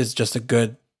week, but is just a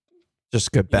good,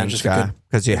 bench guy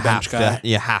because you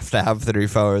have to have 3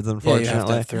 forwards. Unfortunately, you have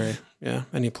to have 3. Yeah,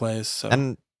 and he plays. So.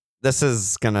 And this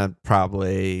is gonna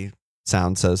probably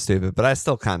sound so stupid, but I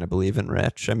still kind of believe in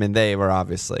Rich. I mean, they were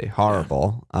obviously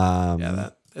horrible.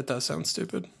 It does sound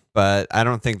stupid. But I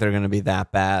don't think they're going to be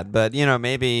that bad. But,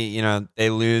 maybe, they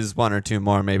lose 1 or 2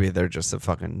 more. Maybe they're just a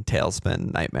fucking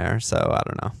tailspin nightmare. So I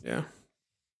don't know. Yeah.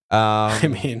 I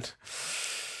mean,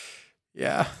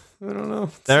 yeah, I don't know.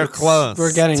 They're close.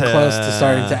 We're getting close to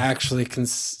starting to actually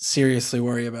seriously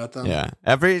worry about them. Yeah.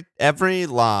 Every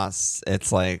loss,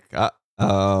 it's like,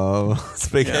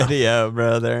 Spaghetti-O,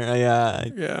 brother. Yeah.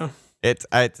 Yeah.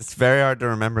 It's very hard to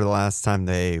remember the last time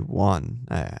they won.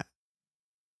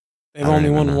 They've only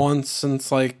won once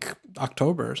since like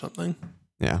October or something.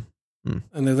 Yeah.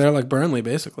 And they're like Burnley,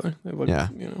 basically. Yeah.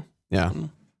 Yeah.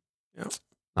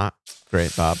 Not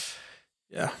great, Bob.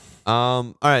 Yeah.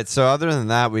 All right. So other than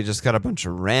that, we just got a bunch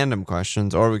of random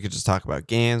questions, or we could just talk about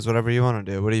games, whatever you want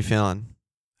to do. What are you feeling?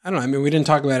 I don't know. I mean, we didn't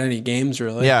talk about any games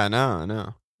really. Yeah, I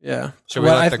know. Yeah. Should we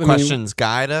let the questions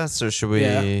guide us, or should we?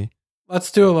 Yeah.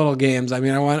 Let's do a little games. I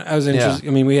mean, I was interested.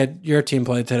 I mean, we had your team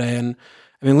play today, and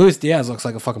I mean, Luis Diaz looks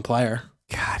like a fucking player.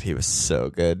 God, he was so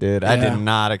good, dude. Yeah. I did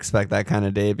not expect that kind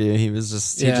of debut. He was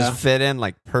he just fit in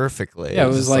like perfectly. Yeah, it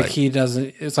was like he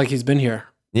doesn't. It's like he's been here.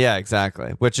 Yeah, exactly.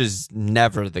 Which is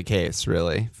never the case,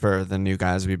 really, for the new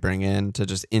guys we bring in to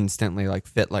just instantly like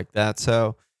fit like that.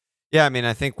 So, yeah, I mean,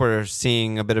 I think we're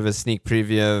seeing a bit of a sneak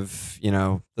preview of,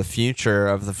 the future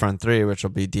of the front 3, which will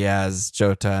be Diaz,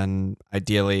 Jota, and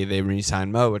ideally they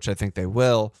re-sign Mo, which I think they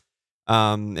will.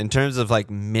 In terms of like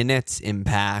minutes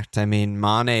impact, I mean,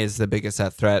 Mane is the biggest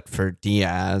threat for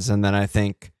Diaz, and then I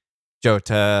think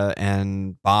Jota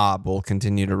and Bob will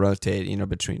continue to rotate,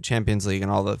 between Champions League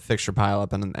and all the fixture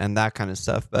pileup and that kind of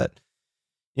stuff. But,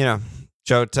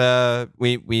 Jota,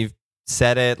 we've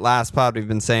said it last pod, we've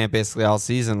been saying it basically all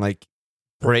season, like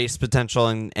brace potential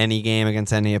in any game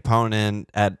against any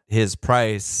opponent at his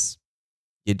price.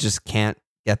 You just can't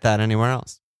get that anywhere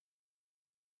else.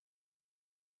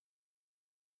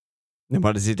 And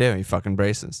what does he do? He fucking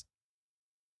braces.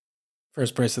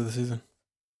 First brace of the season.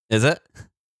 Is it?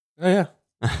 Oh, yeah.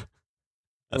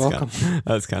 Welcome.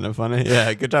 That's kind of funny.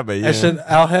 Yeah, good job by you.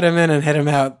 I'll hit him in and hit him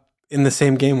out in the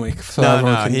same game week. So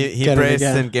no. He braced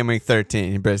in game week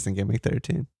 13. He braced in game week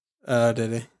 13. Oh,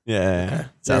 did he? Yeah. Okay.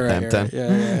 Southampton. Right.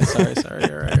 Yeah. Sorry.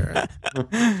 You're right.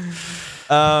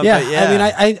 I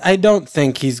mean, I don't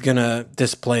think he's gonna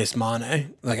displace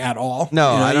Mane like at all. No,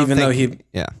 I don't.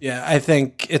 I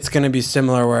think it's gonna be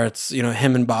similar where it's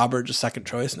him and Bob are just second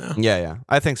choice now. Yeah,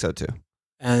 I think so too.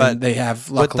 And they have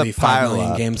luckily 5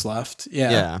 million games left.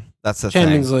 Yeah, that's the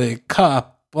Champions League,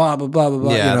 Cup, blah blah blah blah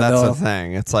blah. Yeah, that's the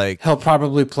thing. It's like he'll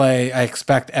probably play. I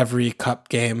expect every Cup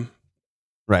game,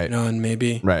 right? And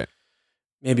maybe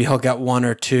Maybe he'll get 1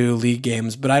 or 2 league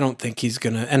games, but I don't think he's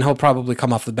going to... And he'll probably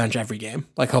come off the bench every game.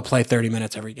 Like, he'll play 30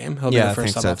 minutes every game. He'll be the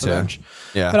first sub off the bench.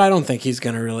 Yeah. But I don't think he's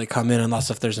going to really come in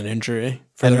unless if there's an injury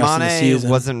for the rest of the season.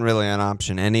 Mane wasn't really an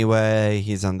option anyway.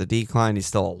 He's on the decline. He's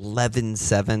still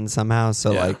 11-7 somehow.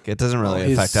 So, it doesn't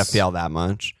really affect FPL that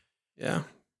much. Yeah.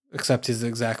 Except he's the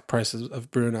exact price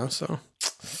of Bruno, so...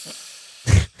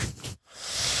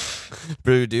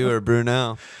 Brudu or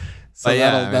Bruno. So but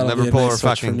that'll Liverpool were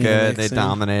fucking good. They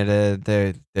dominated.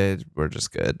 They were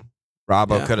just good.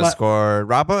 Robbo could have scored.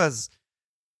 Robbo has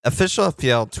official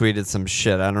FPL tweeted some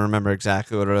shit. I don't remember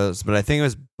exactly what it was, but I think it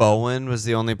was Bowen was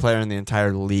the only player in the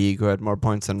entire league who had more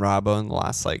points than Robbo in the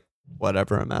last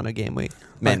whatever amount of game week.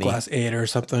 Like last 8 or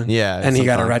something. Yeah, and he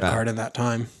got a red card in that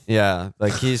time. Yeah,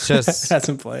 like he's just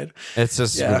hasn't played. It's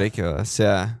just ridiculous.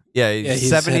 Yeah, he's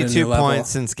 72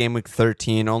 points since game week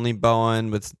 13. Only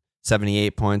Bowen with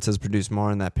 78 points has produced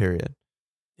more in that period.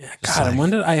 Yeah, God, and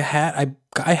when did I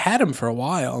had him for a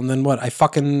while, and then I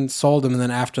fucking sold him, and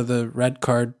then after the red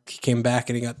card, he came back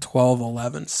and he got 12,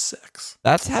 11, 6.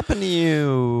 That's happened to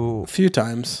you A few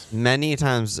times. many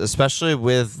times, especially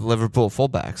with Liverpool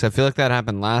fullbacks. I feel like that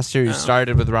happened last year. You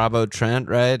started with Robbo Trent,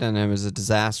 right? And it was a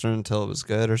disaster until it was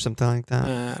good or something like that.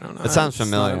 I don't know. It sounds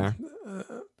familiar.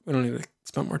 We don't need to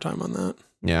spend more time on that.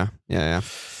 Yeah.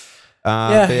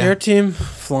 Your team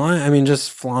flying. I mean,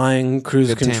 just flying, cruise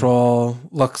Good control.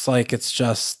 Looks like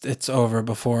it's over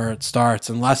before it starts.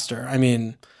 And Leicester, I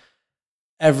mean,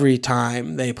 every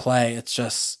time they play, it's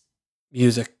just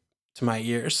music to my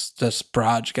ears. Just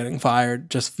Braj getting fired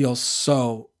just feels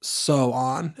so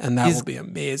on, and that will be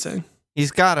amazing. He's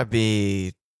got to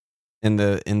be in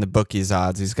the bookies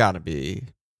odds. He's got to be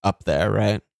up there,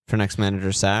 right, for next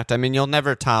manager sacked. I mean, you'll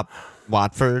never top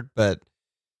Watford, but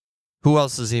who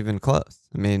else is even close?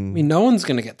 I mean, no one's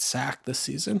going to get sacked this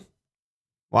season.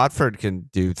 Watford can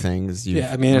do things.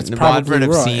 It's probably Watford have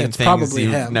Roy. seen It's things probably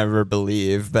you him. never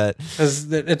believe, but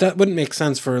because it wouldn't make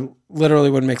sense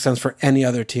wouldn't make sense for any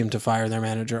other team to fire their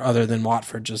manager other than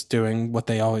Watford just doing what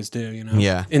they always do.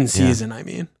 In season. I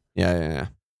mean, yeah.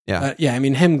 But I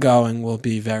mean, him going will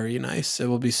be very nice. It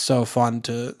will be so fun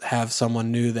to have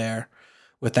someone new there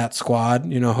with that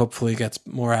squad. Hopefully gets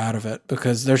more out of it,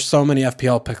 because there's so many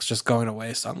FPL picks just going to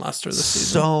waste on Leicester this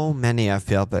season. So many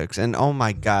FPL picks, and oh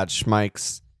my God,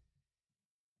 Schmeichs.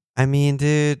 I mean,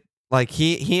 dude, like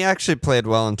he actually played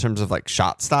well in terms of like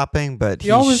shot stopping, but he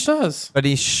always does. But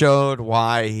he showed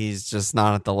why he's just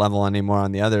not at the level anymore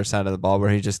on the other side of the ball,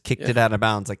 where he just kicked it out of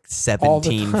bounds like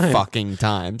 17 fucking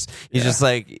times. He's just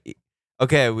like,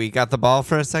 okay, we got the ball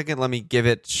for a second. Let me give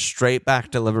it straight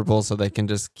back to Liverpool so they can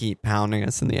just keep pounding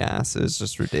us in the ass. It's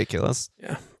just ridiculous.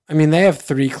 Yeah. I mean, they have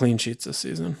 3 clean sheets this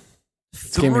season.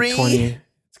 It's game week 20.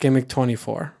 It's game week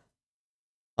 24.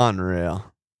 Unreal.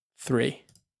 3.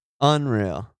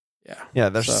 Unreal. Yeah,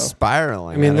 they're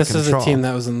spiraling. I mean, this is a team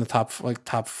that was in the top 5,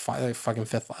 like fucking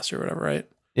 5th last year or whatever, right?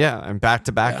 Yeah, and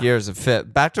back-to-back years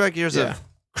of back-to-back years of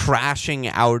crashing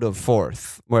out of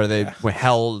 4th, where they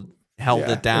held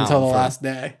it down until the last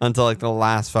day, until like the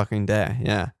last fucking day.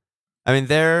 Yeah, I mean,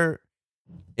 they're,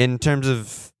 in terms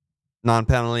of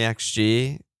non-penalty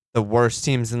XG, the worst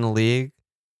teams in the league: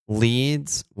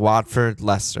 Leeds, Watford,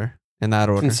 Leicester, in that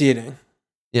order. Conceding.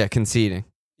 Yeah, conceding.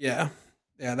 Yeah.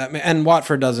 And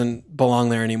Watford doesn't belong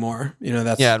there anymore.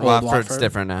 That's Watford's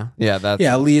different now.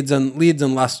 Yeah, Leeds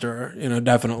and Leicester.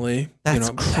 Definitely. That's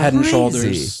head and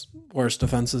shoulders worst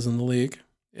defenses in the league.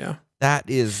 Yeah, that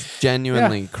is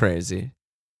genuinely crazy.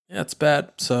 Yeah, it's bad.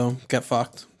 So get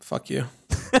fucked. Fuck you.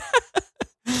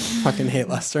 Fucking hate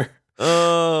Leicester.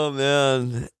 Oh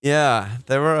man, yeah.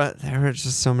 There were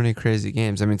just so many crazy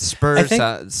games. I mean,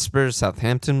 Spurs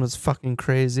Southampton was fucking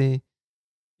crazy.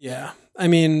 Yeah. I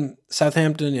mean,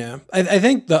 Southampton, yeah. I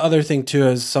think the other thing, too,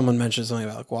 is someone mentioned something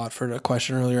about like Watford, a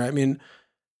question earlier. I mean,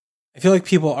 I feel like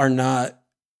people are not...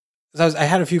 I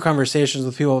had a few conversations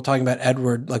with people talking about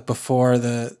Edward like before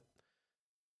the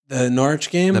Norwich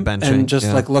game. The benching, and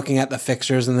just like looking at the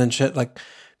fixtures and then shit, like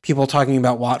people talking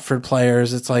about Watford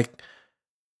players. It's like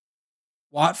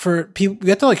Watford, people, you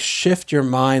have to like shift your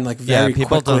mind like very quickly.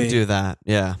 People don't do that.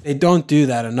 Yeah. They don't do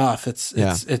that enough.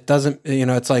 It doesn't,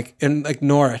 it's like in like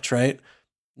Norwich, right?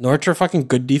 Norwich are fucking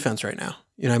good defense right now.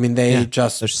 I mean, they're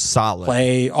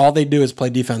solid. All they do is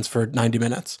play defense for 90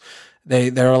 minutes.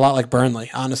 They're a lot like Burnley,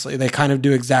 honestly. They kind of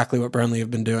do exactly what Burnley have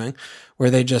been doing,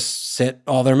 where they just sit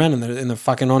all their men in the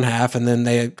fucking own half, and then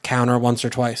they counter once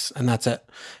or twice, and that's it.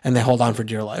 And they hold on for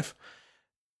dear life.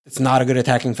 It's not a good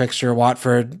attacking fixture.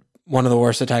 Watford, one of the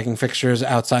worst attacking fixtures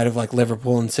outside of like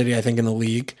Liverpool and City, I think, in the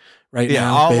league right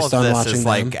now. All based of on this watching is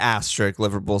them. like asterisk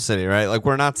Liverpool City, right? Like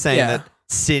we're not saying that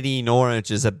City Norwich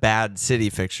is a bad City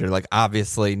fixture, like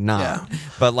obviously not.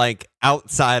 But like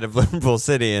outside of Liverpool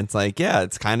City, it's like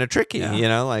it's kind of tricky,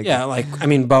 I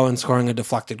mean, Bowen scoring a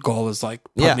deflected goal was like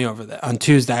put me over there. On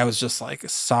Tuesday, I was just like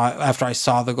after I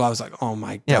saw the goal, I was like, oh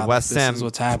my god, West Ham is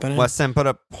what's happening. West Ham put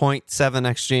up 0.7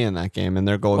 XG in that game, and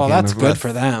their goal. Well, that's good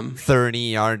for them.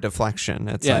 30-yard deflection.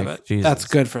 It's but that's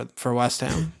good for West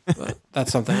Ham. But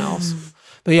that's something else.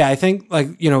 But I think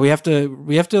we have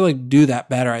to like do that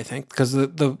better. I think because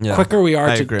the quicker we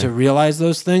are to realize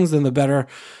those things, then the better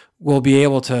we'll be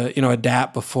able to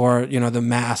adapt before the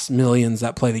mass millions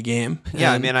that play the game.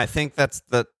 I mean, I think that's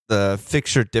the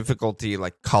fixture difficulty,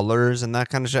 like colors and that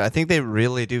kind of shit. I think they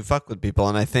really do fuck with people,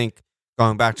 and I think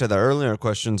going back to the earlier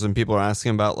questions when people are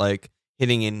asking about like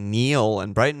hitting in Neil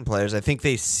and Brighton players, I think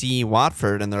they see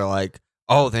Watford and they're like,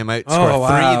 oh, they might score 3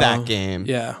 that game.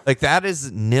 Yeah. Like that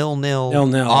is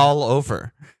 0-0 all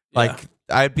over. Like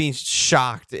I'd be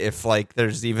shocked if like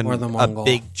there's even More than a one goal.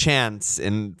 big chance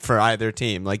for either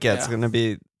team. Like, it's Yeah. going to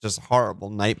be just a horrible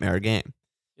nightmare game.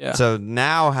 Yeah. So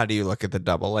now how do you look at the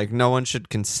double? Like, no one should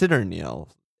consider Neil,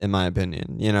 in my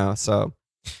opinion, So,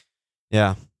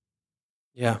 yeah.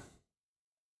 Yeah.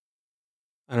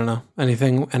 I don't know.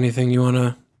 Anything you want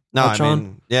to No, touch I mean,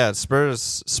 on? yeah,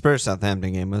 Spurs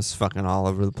Southampton game was fucking all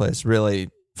over the place. Really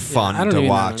fun I don't to even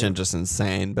watch know. and just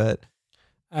insane. But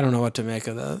I don't know what to make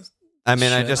of that. I mean,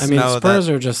 shit. I know Spurs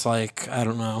that, are just like, I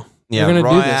don't know. yeah, They're going to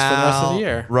do this for the rest of the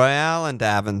year. Royale and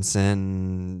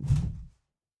Davinson,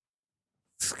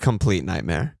 it's a complete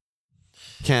nightmare.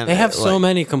 They have so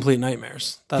many complete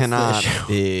nightmares. That's the cannot issue.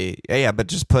 be. Yeah, but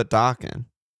just put Doc in.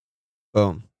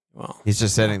 Boom. Well, He's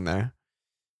just sitting there.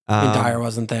 I mean, Dyer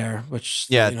wasn't there, which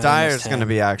Dyer's going to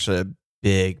be actually a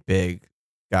big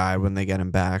guy when they get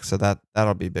him back, so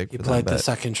that'll be big. He for played them, the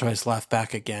second choice left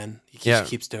back again. He Yeah.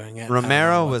 just keeps doing it.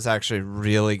 Romero was actually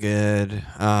really good.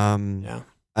 Yeah.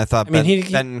 I thought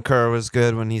Bentancur was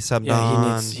good when he subbed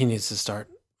on. He needs to start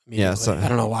immediately. Yeah, so- I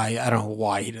don't know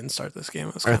why he didn't start this game.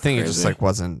 It was I think he just crazy. like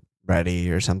wasn't ready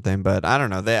or something. But I don't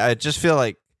know. I just feel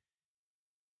like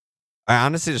I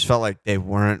honestly just felt like they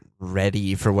weren't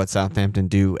ready for what Southampton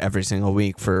do every single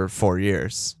week for 4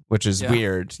 years, which is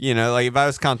weird. Like if I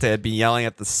was Conte, I'd be yelling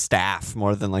at the staff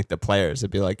more than like the players.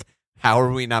 It'd be like, how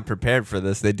are we not prepared for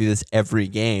this? They do this every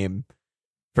game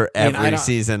for every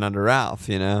season under Ralph,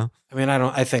 I mean,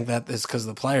 I think that is because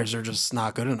the players are just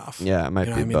not good enough. Yeah, it might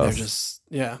be both.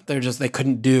 They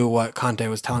couldn't do what Conte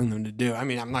was telling them to do. I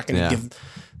mean, I'm not going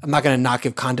to not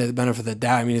give Conte the benefit of the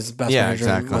doubt. I mean, he's the best manager,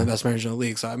 one of the best managers in the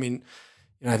league. So I mean,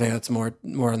 I think that's more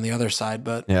on the other side.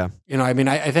 But I mean,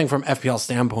 I think from FPL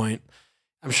standpoint,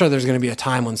 I'm sure there's going to be a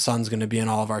time when Son's going to be in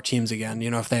all of our teams again.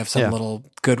 If they have some little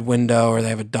good window or they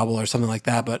have a double or something like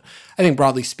that. But I think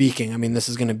broadly speaking, I mean, this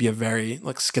is going to be a very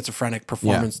like schizophrenic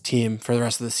performance team for the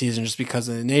rest of the season, just because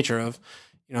of the nature of,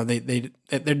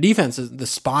 their defense is, the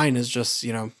spine is just,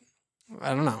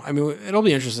 I don't know. I mean, it'll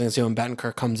be interesting to see when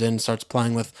Bentancur comes in, starts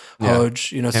playing with Hoj,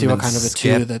 see what kind of a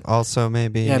two that also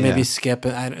maybe. Yeah, maybe Skip.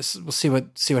 We'll see what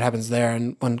happens there.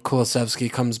 And when Kulusevski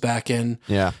comes back in,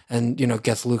 and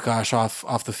gets Lukasz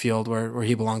off the field where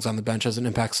he belongs on the bench as an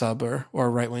impact sub or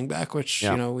right wing back, which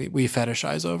we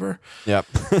fetishize over. Yep.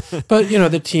 But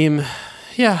the team,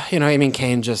 I mean,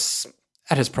 Kane just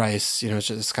at his price, it's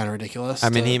just kind of ridiculous. I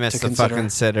mean, he missed the fucking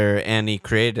sitter and he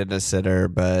created a sitter,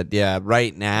 but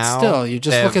right now, still, you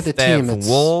just look at the team. It's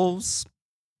Wolves,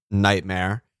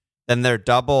 nightmare. Then their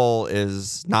double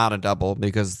is not a double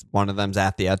because one of them's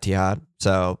at the Etihad,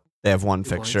 so they have one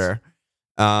fixture.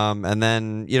 And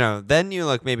then you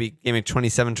look maybe gaming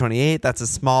 27-28. That's a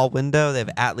small window. They have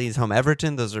at Leeds home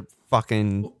Everton. Those are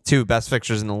fucking two best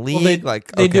fixtures in the league. Well,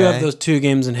 they do have those 2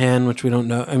 games in hand, which we don't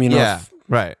know. I mean,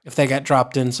 right. If they get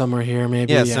dropped in somewhere here,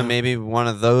 maybe. Yeah, so maybe one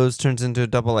of those turns into a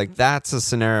double. Like, that's a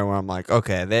scenario where I'm like,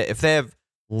 okay, if they have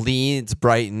Leeds,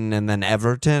 Brighton, and then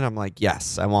Everton, I'm like,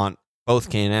 yes, I want both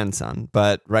Kane and Son.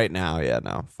 But right now,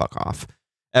 no, fuck off.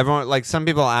 Everyone, like, some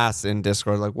people ask in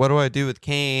Discord, like, what do I do with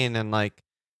Kane? And like,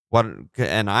 what?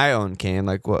 And I own Kane.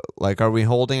 Like, what? Like, are we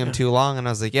holding him too long? And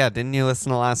I was like, yeah, didn't you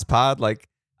listen to last pod? Like,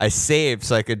 I saved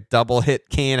so I could double hit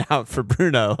Kane out for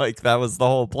Bruno. Like, that was the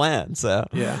whole plan. So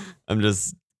I'm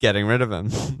just getting rid of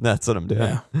him. That's what I'm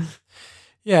doing.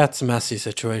 Yeah, it's a messy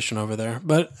situation over there.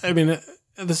 But I mean, at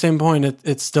the same point,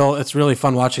 it's really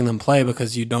fun watching them play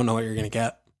because you don't know what you're going to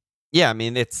get. Yeah, I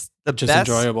mean, it's the Which is best.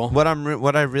 enjoyable. What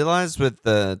I realized with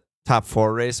the top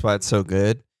 4 race, why it's so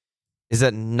good, is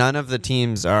that none of the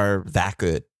teams are that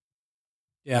good.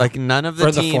 Yeah, like none of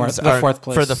the teams are fourth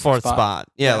place for the fourth spot. spot.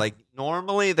 Yeah, like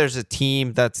normally there's a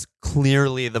team that's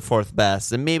clearly the 4th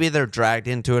best, and maybe they're dragged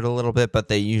into it a little bit, but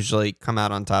they usually come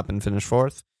out on top and finish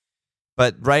 4th.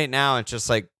 But right now it's just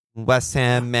like West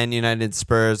Ham, Man United,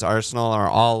 Spurs, Arsenal are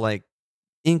all like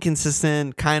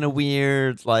inconsistent, kind of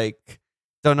weird, like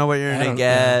don't know what you're gonna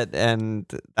get, and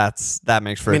that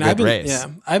makes for a good race. Yeah,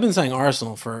 I've been saying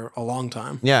Arsenal for a long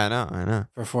time. Yeah, I know.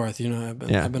 For 4th,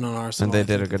 I've been on Arsenal, and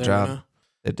they did a good job.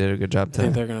 They did a good job too. I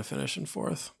think they're going to finish in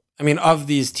 4th. I mean, of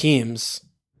these teams,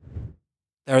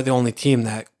 they're the only team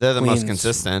that they're the most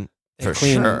consistent for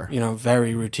sure.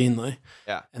 Very routinely.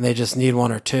 Yeah, and they just need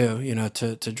 1 or 2,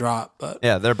 to drop. But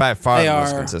yeah, they're by far the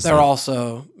most consistent. They're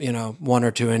also 1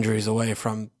 or 2 injuries away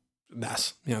from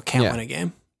mess. Can't win a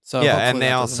game. So and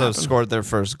they also scored their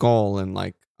first goal in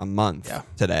like a month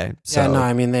today. So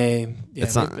I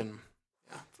mean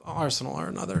Arsenal are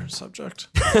another subject.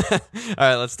 All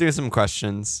right, let's do some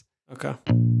questions. Okay.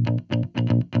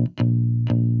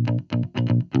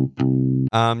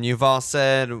 You've all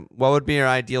said, what would be your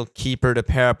ideal keeper to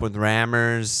pair up with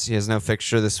Rammers? He has no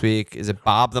fixture this week. Is it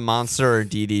Bob the Monster or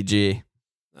DDG?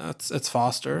 It's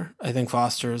Foster. I think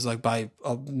Foster is like by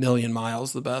a million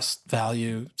miles the best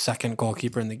value second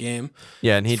goalkeeper in the game.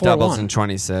 Yeah, and he doubles in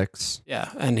 26.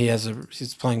 Yeah, and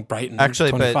he's playing Brighton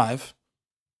actually 25.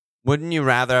 Wouldn't you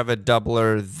rather have a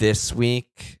doubler this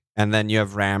week and then you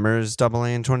have Rammers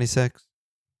doubling in 26?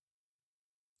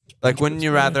 Like, wouldn't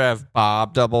you rather have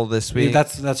Bob double this week?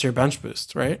 That's your bench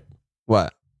boost, right?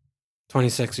 What?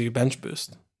 26, you bench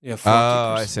boost. You have 4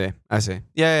 keepers. I see.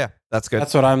 Yeah. That's good.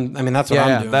 That's what I'm doing.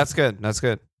 That's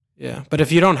good. Yeah. But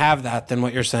if you don't have that, then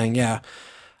what you're saying, yeah,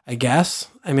 I guess.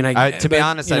 I mean, to be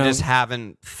honest, I just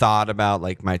haven't thought about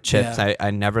like my chips. Yeah.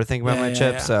 I never think about my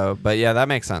chips. So, but yeah, that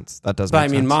makes sense. That does make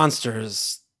sense. But I mean,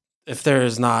 Monsters, if there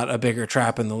is not a bigger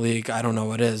trap in the league, I don't know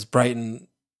what is. Brighton,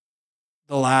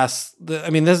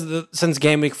 since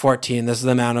game week 14, this is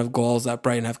the amount of goals that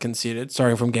Brighton have conceded,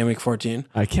 starting from game week 14.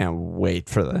 I can't wait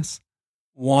for this.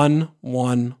 1,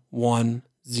 1, 1,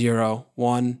 0,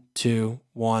 1, 2,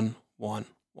 1, 1,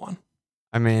 1.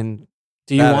 I mean,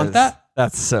 do you want that?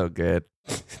 That's so good.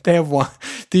 They have one.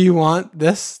 Do you want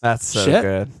this? That's so shit?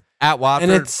 Good. At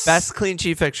Watford, best clean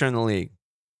sheet fixture in the league.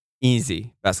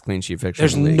 Easy. Best clean sheet fixture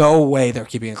There's in the league. no way they're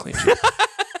keeping a clean sheet.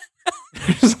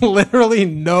 There's literally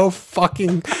no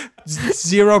fucking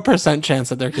 0% chance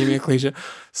that they're keeping a clean sheet.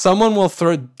 Someone will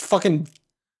throw fucking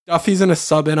Duffy's in a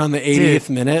sub in on the 80th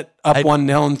minute, up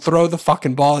 1-0, and throw the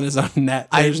fucking ball in his own net.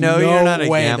 There's you're not a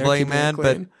gambling man,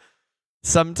 but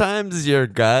sometimes your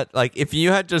gut, like if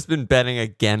you had just been betting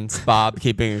against Bob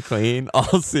keeping it clean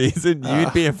all season,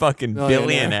 you'd be a fucking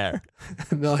billionaire.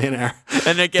 Millionaire.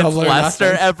 And against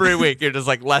Leicester every week, you're just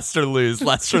like, Leicester lose,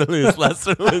 Leicester lose,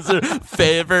 Leicester lose. They're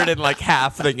favored in like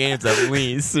half the games at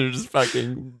least. They're just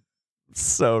fucking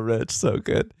so rich, so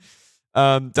good.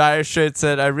 Dire Straits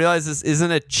said, I realize this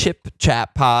isn't a chip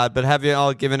chat pod, but have you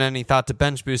all given any thought to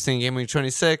bench boosting in game week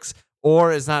 26?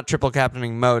 Or is not triple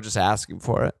captaining Mo just asking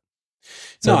for it?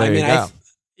 So no, there you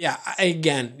go.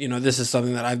 Again, this is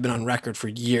something that I've been on record for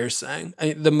years saying.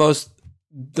 The most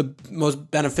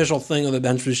beneficial thing of the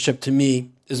bench boost chip to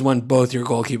me is when both your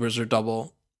goalkeepers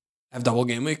have double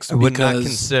game weeks. I would not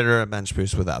consider a bench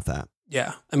boost without that.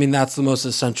 Yeah. I mean, that's the most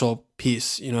essential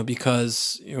piece,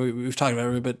 because we've talked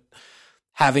about it, but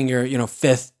having your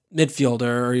fifth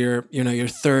midfielder or your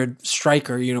third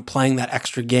striker, playing that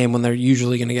extra game when they're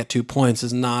usually going to get 2 points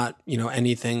is not,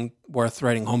 anything worth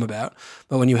writing home about.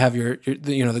 But when you have the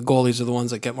goalies are the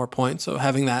ones that get more points. So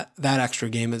having that extra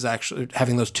game is actually,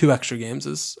 having those 2 extra games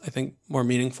is, I think, more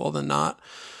meaningful than not.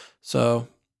 So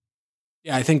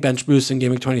yeah, I think bench boost in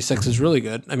game week 26 is really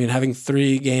good. I mean, having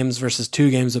 3 games versus 2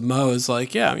 games of Mo is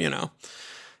like, yeah,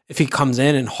 if he comes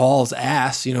in and hauls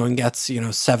ass, and gets,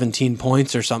 17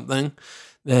 points or something,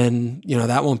 then,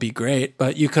 that won't be great.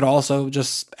 But you could also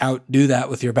just outdo that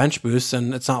with your bench boost.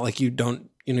 And it's not like you don't,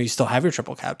 you still have your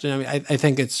triple captain. I mean, I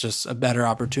think it's just a better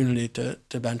opportunity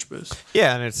to bench boost.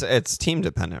 Yeah. And it's team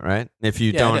dependent, right? If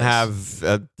you don't have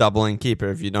a doubling keeper,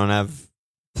 if you don't have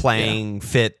playing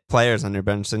fit players on your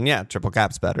bench, then triple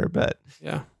cap's better. But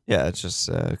yeah, it's just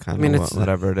kind of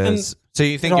whatever it is. So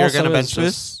you think you're going to bench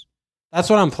boost? That's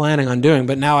what I'm planning on doing,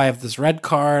 but now I have this red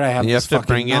card. You have to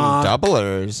bring in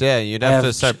doublers. Yeah, you'd have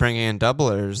to start bringing in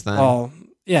doublers then. Well,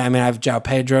 yeah, I mean, I have João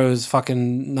Pedro is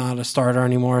fucking not a starter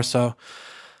anymore, so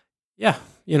yeah,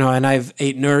 and I have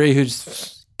Ait-Nouri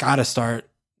who's got to start.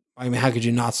 I mean, how could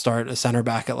you not start a center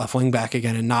back at left wing back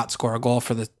again and not score a goal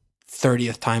for the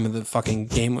 30th time of the fucking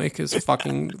game week? Is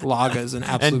fucking Laga is an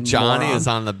absolute and Johnny moron. Is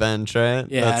on the bench, right?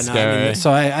 Yeah, that's scary. I mean,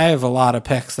 so I have a lot of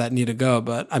picks that need to go,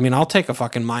 but I mean, I'll take a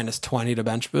fucking -20 to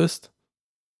bench boost.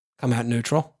 Come out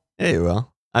neutral. Yeah, you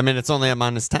will. I mean, it's only a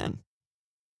 -10.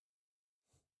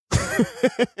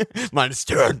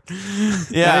 -10.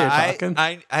 Yeah,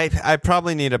 I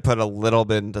probably need to put a little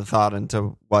bit into thought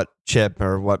into what chip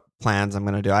or what plans I'm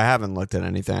going to do. I haven't looked at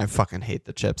anything. I fucking hate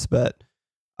the chips, but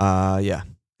yeah.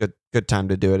 Good time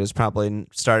to do it is probably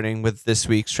starting with this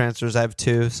week's transfers. I have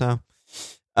 2, so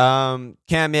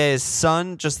Kamier, is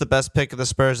Son just the best pick of the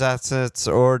Spurs assets,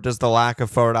 or does the lack of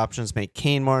forward options make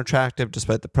Kane more attractive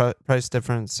despite the price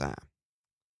difference? I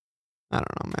don't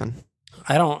know, man.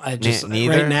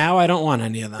 Neither. Right now I don't want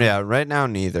any of them. Yeah, right now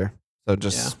neither. So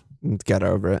just get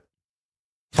over it.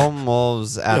 Home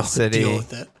Wolves at City. Deal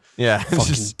with it. Yeah,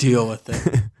 fucking deal with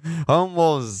it. Home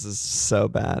Wolves is so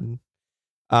bad.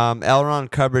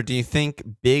 Elron Cupboard, do you think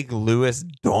Big Lewis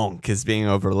Donk is being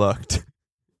overlooked?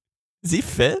 Is he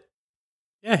fit?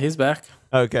 Yeah, he's back.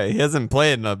 Okay, he hasn't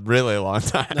played in a really long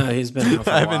time. No, he's been out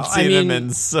for a I while. haven't seen him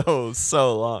in so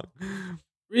long.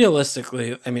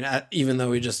 realistically, I mean, even though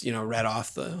we just read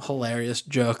off the hilarious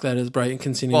joke that is Brighton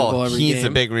conceding a goal every game. He's the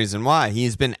big reason why.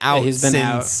 He's been out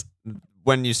since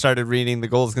when you started reading the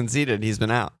goals conceded. He's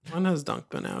been out. When has Dunk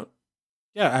been out?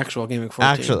 Yeah, actual game week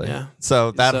 14. Actually, yeah.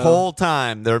 So that whole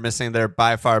time they're missing their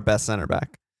by far best center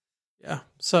back. Yeah.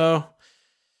 So,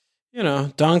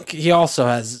 Dunk, he also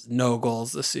has no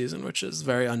goals this season, which is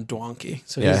very undonky.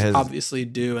 So he's obviously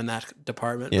due in that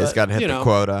department. He's got to hit the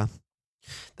quota.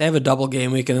 They have a double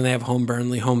game week, and then they have home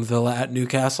Burnley, home Villa at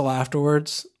Newcastle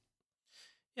afterwards.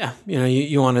 Yeah,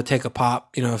 you want to take a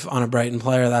pop, if on a Brighton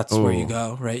player, that's where you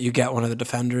go, right? You get one of the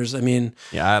defenders. I mean,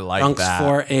 I like Dunk's that.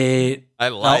 4-8. I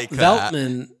like that.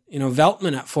 Veltman,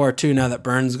 Veltman at 4-2 now that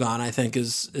Burns gone, I think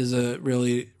is a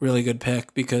really, really good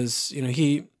pick because,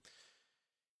 he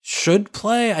should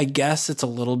play. I guess it's a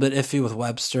little bit iffy with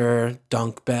Webster,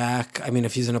 Dunk back. I mean,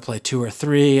 if he's going to play 2 or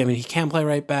 3, I mean, he can play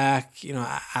right back.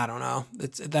 I don't know.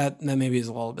 It's that maybe is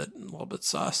a little bit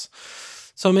sus.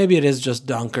 So maybe it is just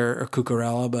Dunk or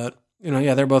Cucurella, but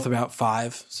they're both about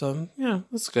 5. So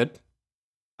that's good.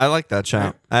 I like that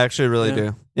shout. I actually really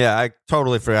do. Yeah, I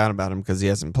totally forgot about him because he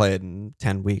hasn't played in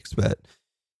 10 weeks. But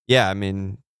yeah, I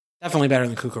mean, definitely better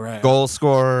than Cucurella. Goal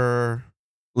scorer,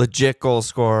 legit goal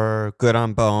scorer, good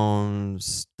on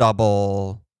bones,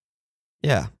 double.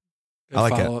 Yeah, good I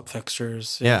like follow-up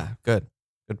fixtures. Yeah, good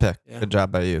pick. Yeah. Good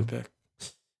job by you. Good pick.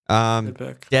 Good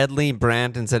pick. Deadly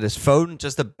Brandon said, is Foden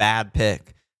just a bad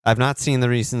pick? I've not seen the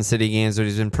recent City games, but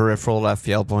he's been peripheral left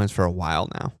field points for a while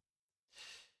now.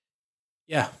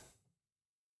 Yeah.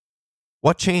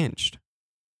 What changed?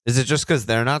 Is it just because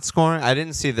they're not scoring? I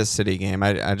didn't see this City game.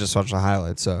 I just watched the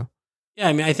highlights. So yeah,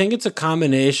 I mean, I think it's a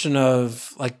combination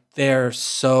of they're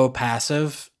so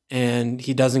passive, and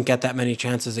he doesn't get that many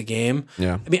chances a game.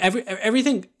 Yeah, I mean,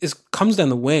 everything comes down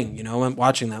the wing. When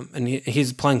watching them, and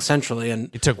he's playing centrally, and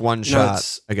he took one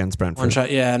shot against Brentford. One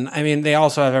shot, yeah, and I mean, they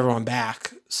also have everyone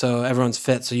back, so everyone's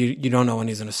fit. So you don't know when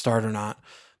he's going to start or not.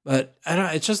 But I don't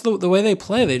know, it's just the way they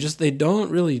play. They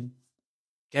don't really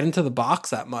get into the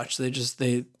box that much. They just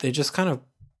kind of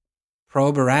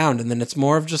probe around, and then it's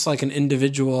more of just like an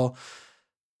individual,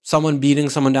 someone beating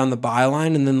someone down the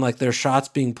byline, and then their shots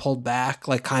being pulled back,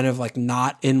 kind of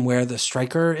not in where the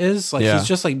striker is. He's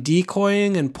just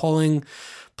decoying and pulling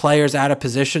players out of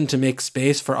position to make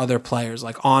space for other players,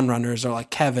 like on runners or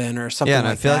Kevin or something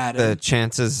like that. Yeah, and I feel like the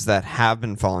chances that have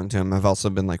been falling to him have also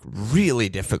been really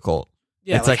difficult.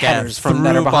 Yeah, it's headers a from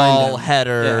that are behind him.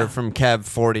 Header from Kev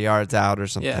 40 yards out or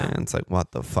something. Yeah. And it's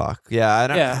what the fuck? Yeah, I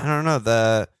don't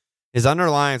know. His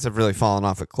underlines have really fallen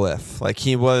off a cliff.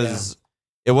 He was,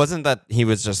 it wasn't that he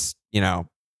was just,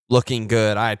 looking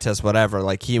good, eye test, whatever.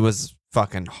 He was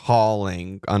fucking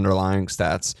hauling underlying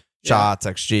stats, shots,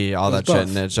 XG, all that shit.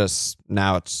 And it's just,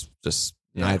 now it's just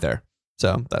neither.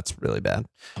 So that's really bad.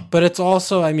 But it's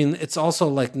also,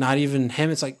 not even him.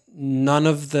 It's none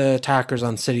of the attackers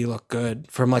on City look good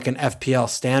from an FPL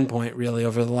standpoint, really,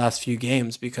 over the last few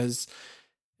games, because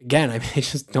again, they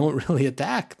just don't really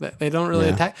attack. They don't really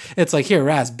attack. It's here,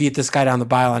 Raz, beat this guy down the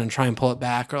byline and try and pull it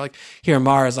back. Or here,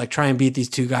 Mars, try and beat these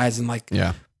two guys and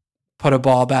put a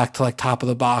ball back to top of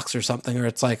the box or something. Or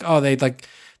it's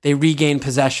they regain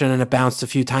possession and it bounced a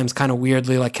few times kind of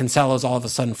weirdly, Cancelo's all of a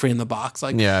sudden free in the box.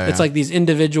 It's these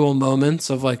individual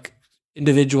moments of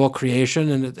individual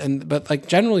creation but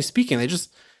generally speaking, they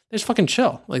just fucking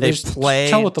chill. They just play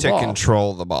chill with the ball.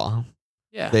 Control the ball.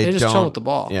 Yeah, they just chill with the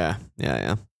ball. Yeah.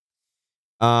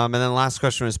 And then last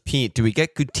question was Pete. Do we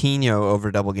get Coutinho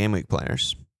over double game week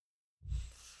players?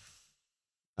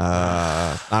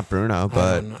 Not Bruno,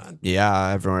 but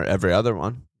every other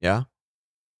one. Yeah.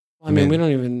 I mean, we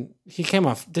don't even. He came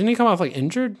off. Didn't he come off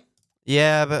injured?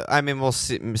 Yeah, but we'll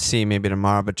see maybe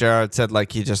tomorrow. But Gerard said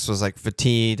he just was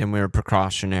fatigued and we were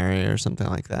precautionary or something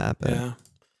like that. But, yeah.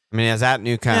 He was at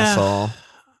Newcastle. Yeah.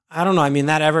 I don't know.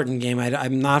 That Everton game,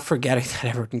 I'm not forgetting that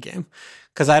Everton game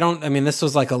because this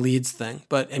was a Leeds thing,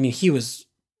 but he was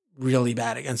really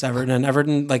bad against Everton, and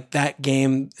Everton that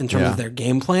game in terms of their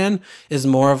game plan is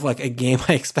more of a game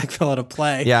I expect Villa to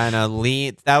play. Yeah, I know.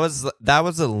 Leeds. That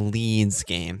was a Leeds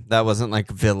game. That wasn't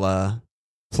Villa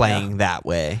playing that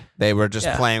way. They were just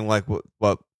playing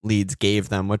what Leeds gave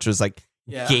them, which was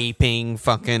gaping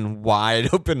fucking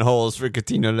wide open holes for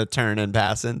Coutinho to turn and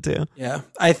pass into. Yeah,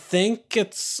 I think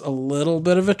it's a little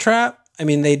bit of a trap.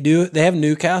 They have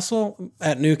Newcastle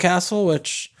at Newcastle,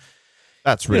 which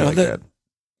that's really good.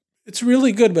 It's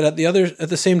really good, but at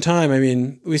the same time,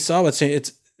 we saw what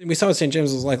St.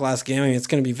 James was last game. It's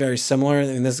going to be very similar.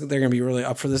 They're going to be really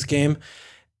up for this game,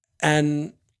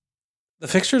 and the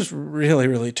fixtures really,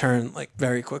 really turn like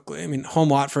very quickly. I mean, home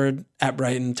Watford, at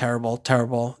Brighton, terrible.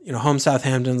 Home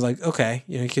Southampton's like, okay,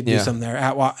 you could do something there.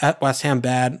 At West Ham,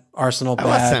 bad. Arsenal, bad.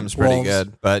 West Ham's pretty Wolves.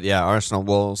 Good, but yeah, Arsenal,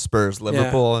 Wolves, Spurs,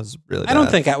 Liverpool is really bad. I don't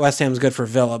think at West Ham's good for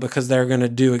Villa because they're going to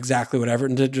do exactly what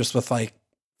Everton did, just with like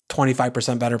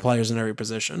 25% better players in every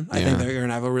position. I think they're going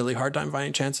to have a really hard time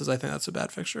finding chances. I think that's a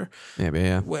bad fixture. Maybe,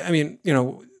 yeah. I mean,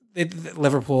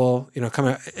 Liverpool,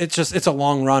 coming. It's a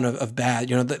long run of bad.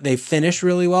 They finish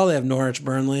really well. They have Norwich,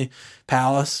 Burnley,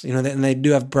 Palace. And they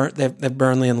do have they have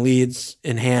Burnley and Leeds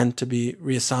in hand to be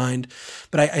reassigned.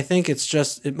 But I think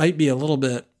it might be a little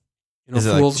bit, is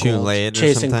it fool's like too gold, late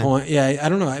chasing or point. Yeah, I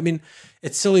don't know. I mean,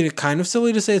 it's silly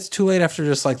to say it's too late after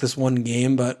just like this one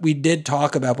game. But we did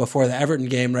talk about before the Everton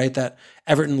game, right? That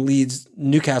Everton, Leeds,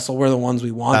 Newcastle were the ones we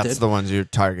wanted. That's the ones you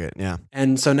target, yeah.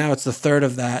 And so now it's the third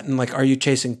of that. And like, are you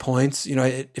chasing points?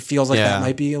 It feels like that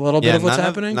might be a little bit of what's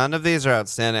happening. None of these are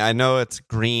outstanding. I know it's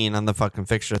green on the fucking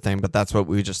fixture thing, but that's what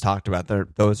we just talked about.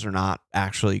 Those are not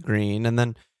actually green. And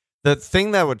then the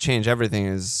thing that would change everything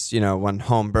is, when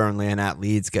home Burnley and at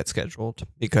Leeds get scheduled,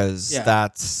 because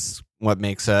that's what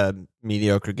makes a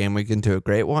mediocre game week into a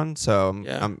great one. So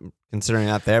I'm considering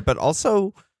that there. But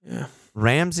also,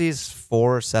 Ramsey's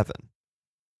 4-7.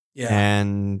 Yeah.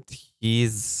 And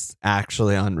he's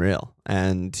actually unreal.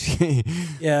 And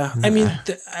I mean,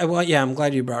 I'm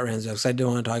glad you brought Ramsey up because I do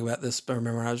want to talk about this. But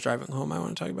remember, when I was driving home, I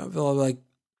want to talk about Villa. Like,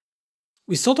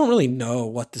 we still don't really know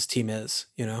what this team is,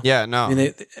 Yeah, no.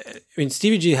 I mean,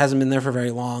 Stevie G hasn't been there for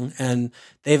very long, and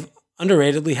they've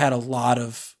underratedly had a lot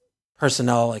of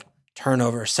personnel like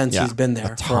turnover since he's been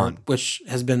there, which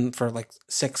has been for like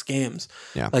 6 games.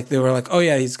 Yeah. Like they were like, oh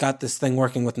yeah, he's got this thing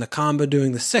working with Nakamba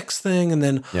doing the 6th thing, and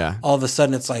then all of a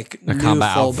sudden it's like Nakamba new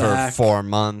out fullback. for 4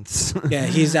 months. Yeah,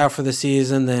 he's out for the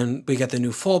season. Then we get the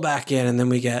new fullback in, and then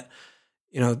we get,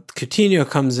 Coutinho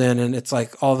comes in, and it's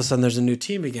like all of a sudden there's a new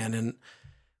team again, and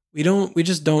we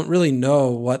just don't really know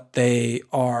what they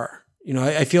are.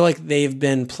 I feel like they've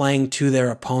been playing to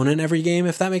their opponent every game,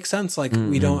 if that makes sense. Like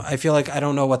I feel like I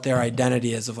don't know what their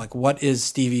identity is of like, what is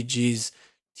Stevie G's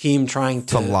team trying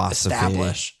to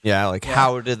establish? Yeah. Like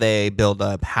how do they build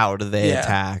up? How do they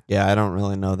attack? Yeah. I don't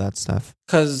really know that stuff.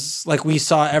 Cause like we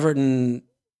saw Everton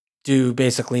do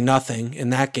basically nothing in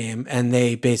that game, and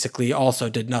they basically also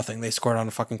did nothing. They scored on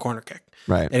a fucking corner kick.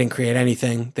 Right. They didn't create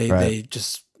anything. They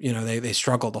just, they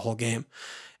struggled the whole game.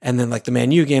 And then like the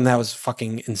Man U game, that was a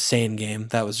fucking insane game.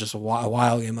 That was just a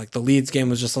wild game. Like the Leeds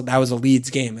game was that was a Leeds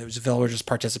game. It was Villa were just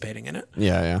participating in it.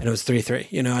 Yeah. And it was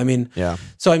 3-3. I mean, yeah.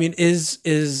 So I mean,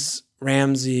 is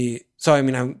Ramsey? So I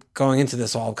mean, I'm going into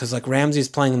this all because like Ramsey's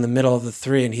playing in the middle of the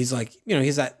 3, and he's like,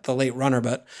 he's at the late runner,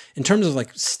 but in terms of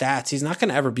like stats, he's not going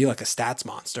to ever be like a stats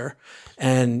monster.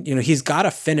 And he's got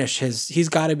to finish he's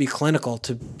got to be clinical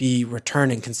to be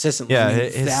returning consistently. Yeah,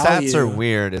 his stats are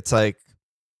weird.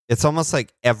 It's almost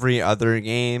like every other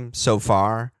game so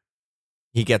far,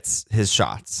 he gets his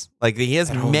shots. Like he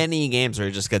has many games where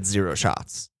he just gets 0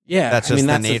 shots. Yeah, that's just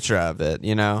the nature of it,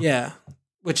 Yeah,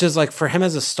 which is like for him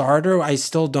as a starter, I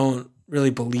still don't really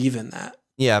believe in that.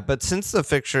 Yeah, but since the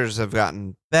fixtures have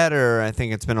gotten better, I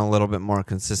think it's been a little bit more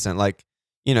consistent. Like,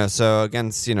 so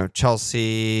against,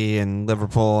 Chelsea and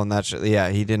Liverpool and that shit, yeah,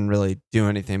 he didn't really do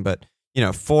anything. But,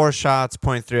 4 shots,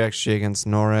 0.3 XG against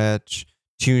Norwich,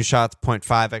 2 shots,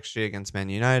 0.5 XG against Man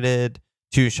United,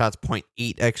 2 shots,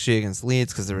 0.8 XG against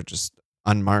Leeds because they were just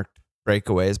unmarked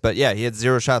breakaways. But yeah, he had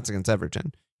 0 shots against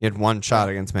Everton. He had 1 shot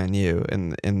against Man U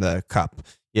in the cup.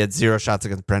 He had 0 shots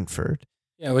against Brentford.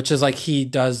 Yeah, which is like he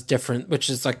does different, which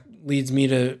is like leads me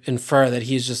to infer that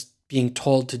he's just being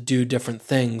told to do different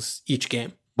things each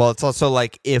game. Well, it's also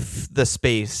like if the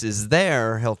space is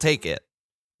there, he'll take it.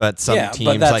 But some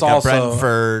teams like a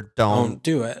Brentford don't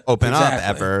do it. Open up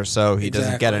ever, so he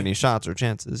doesn't get any shots or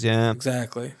chances. Yeah,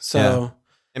 exactly. So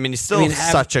I mean, he's still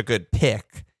such a good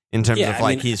pick in terms of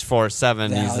like he's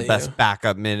 4-7. He's the best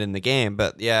backup mid in the game.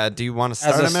 But yeah, do you want to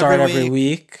start him every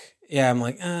week? Yeah, I'm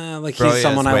like, he's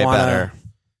someone I want to.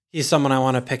 He's someone I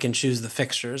want to pick and choose the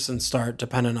fixtures and start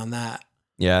depending on that.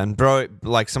 Yeah, and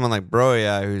someone like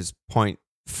Broya, who's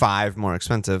 0.5 more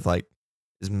expensive, like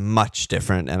is much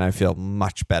different, and I feel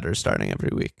much better starting every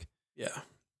week. Yeah,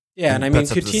 and I mean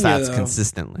Coutinho stats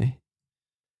consistently.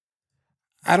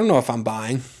 I don't know if I'm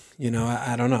buying.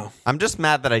 I don't know. I'm just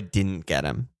mad that I didn't get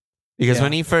him because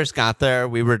when he first got there,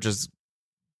 we were just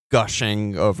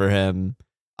gushing over him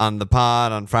on the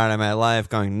pod on Friday Night Live,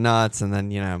 going nuts, and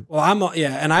then Well, I'm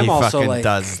also like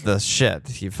does the shit.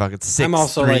 He fucking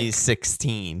 6'3",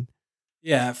 16.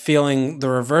 Yeah, feeling the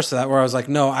reverse of that, where I was like,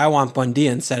 no, I want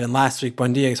Buendia instead. And last week,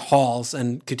 Buendia's hauls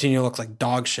and Coutinho looks like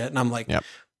dog shit. And I'm like,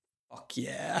 Fuck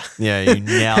yeah. Yeah, you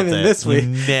nailed and then it. This week,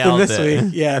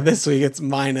 this week it's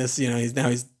minus.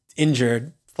 He's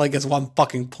injured. Like it's one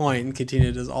fucking point and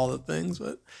Coutinho does all the things.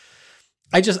 But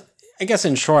I guess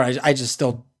in short, I just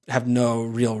still have no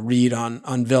real read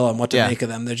on Villa and what to make of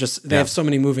them. They have so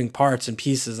many moving parts and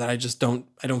pieces that I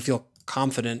don't feel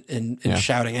confident in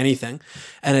shouting anything.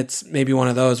 And it's maybe one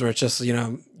of those where it's just,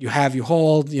 you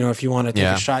hold, if you want to take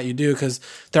a shot, you do, because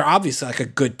they're obviously like a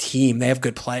good team. They have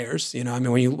good players, I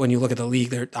mean, when you look at the league,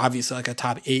 they're obviously like a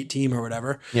top 8 team or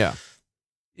whatever. Yeah.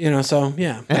 So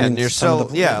yeah. And you're still,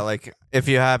 like if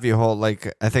you hold,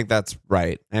 like, I think that's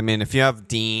right. I mean, if you have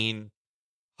Dean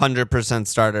 100%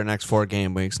 starter next 4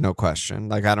 game weeks, no question.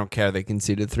 Like, I don't care. They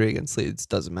conceded 3 against Leeds.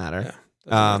 Doesn't matter.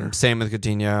 Same with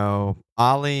Coutinho.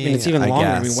 Ollie, I mean, it's even longer.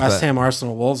 Guess, I mean, West Ham,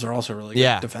 Arsenal, Wolves are also really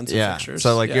good defensive fixtures.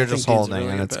 So, like, you're just holding,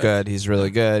 really and it's good. He's really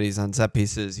good. He's on set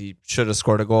pieces. He should have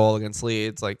scored a goal against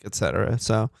Leeds, like, etc.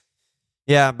 So,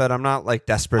 yeah, but I'm not, like,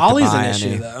 desperate Ollie's to buy an issue,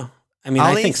 any. though. I mean,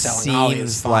 Ollie I think selling Ollie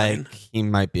is fine. Like he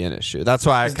might be an issue. That's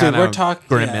why I kind of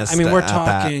grimaced. I mean, we're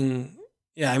talking. That.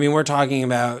 Yeah, I mean, we're talking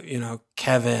about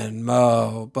Kevin,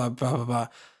 Mo, blah blah blah. blah.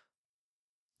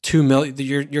 2 million.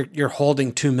 You're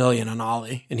holding 2 million on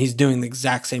Ollie, and he's doing the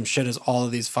exact same shit as all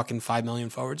of these fucking 5 million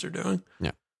forwards are doing.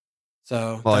 Yeah.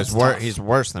 So he's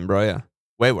worse than Broja.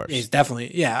 Way worse. Yeah, he's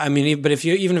definitely. Yeah, I mean, but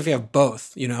even if you have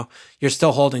both, you're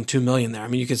still holding 2 million there. I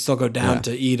mean, you could still go down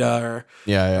to Ida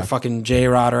or fucking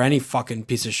J-Rod or any fucking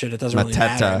piece of shit. It doesn't really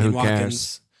matter. I mean,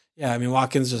 Watkins. Yeah, I mean,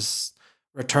 Watkins just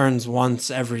returns once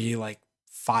every like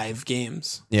 5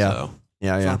 games. Yeah. So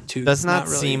yeah. Does not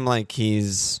really seem like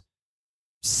he's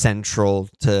central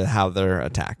to how they're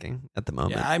attacking at the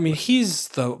moment. Yeah, I mean, he's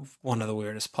one of the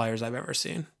weirdest players I've ever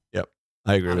seen. Yep,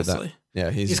 I agree with that.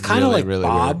 Yeah, he's kind of really, like really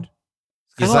Bob. Weird.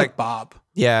 He's like Bob.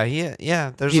 Yeah.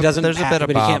 There's a bit of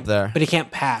Bob there, but he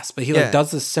can't pass. But he does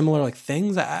the similar like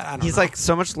things. I don't He's know. like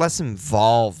so much less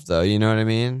involved, though. You know what I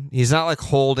mean? He's not like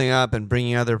holding up and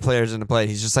bringing other players into play.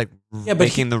 He's just like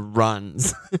making the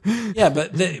runs. Yeah,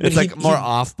 but it's like more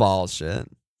off-ball shit.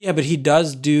 Yeah, but he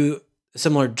does do a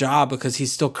similar job because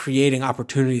he's still creating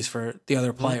opportunities for the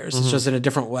other players. Mm-hmm. It's just in a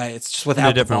different way. It's just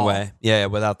without a different the ball. way. Yeah,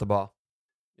 without the ball.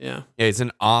 Yeah, he's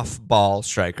an off-ball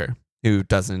striker who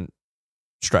doesn't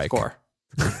score.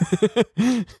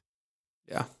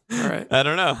 Yeah. All right. I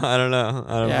don't know. I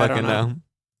don't fucking know.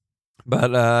 But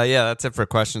that's it for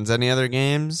questions. Any other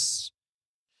games?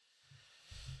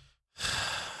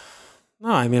 No,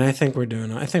 I mean, I think we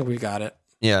got it.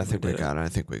 Yeah, I think we got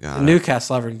it. The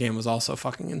Newcastle Everton game was also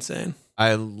fucking insane.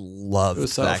 I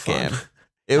loved that game.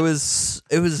 It was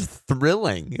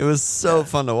thrilling. It was so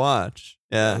fun to watch.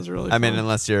 Yeah, it was really fun. I mean,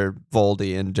 unless you're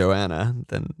Voldy and Joanna,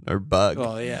 or Bug.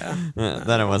 Oh yeah.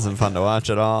 Then it wasn't fun to watch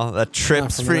at all. That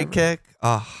Trips free kick.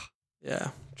 Oh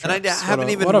yeah. Trips, and I haven't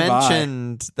even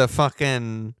mentioned the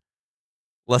fucking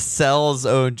Lascelles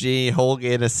OG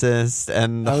Holgate assist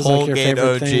and the Holgate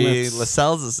OG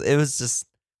Lascelles. It was just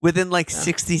within like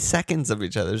 60 seconds of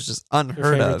each other. It's just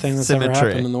unheard of thing that's symmetry ever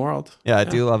happened in the world. Yeah, I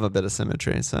do love a bit of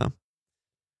symmetry. So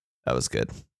that was good.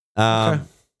 Okay. All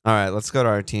right, let's go to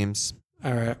our teams.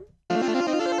 All right.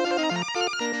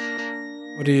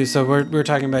 So we're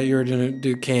talking about you were going to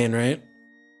do Kane, right?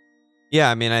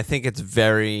 Yeah, I mean, I think it's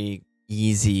very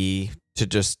easy to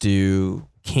just do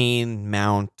Kane,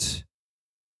 Mount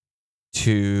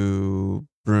to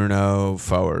Bruno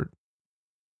forward.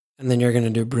 And then you're going to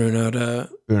do Bruno to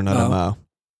Mo.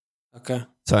 Okay.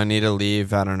 So I need to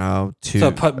leave, I don't know,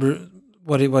 So put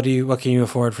what can you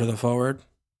afford for the forward?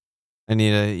 I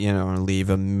need to, leave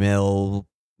a mil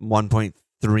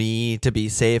 1.3 to be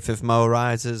safe if Mo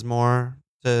rises more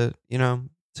to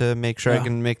make sure I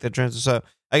can make the transfer. So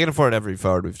I can afford every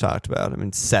forward we've talked about. I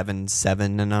mean, 7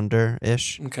 and under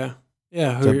ish. Okay.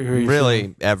 Yeah. Who are you really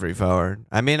feeling? Every forward.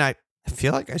 I mean, I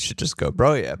feel like I should just go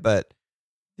Broja, but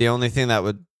the only thing that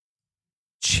would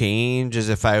change is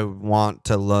if I want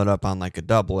to load up on like a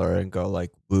doubler and go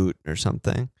like Woot or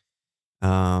something.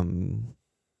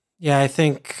 Yeah, I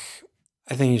think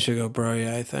you should go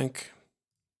Broja. I think.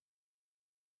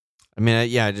 I mean,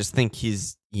 I just think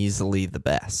he's easily the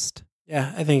best.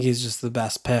 Yeah, I think he's just the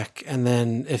best pick. And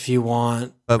then if you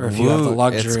want, but or if you have the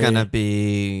luxury, it's gonna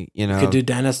be, you could do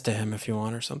Dennis to him if you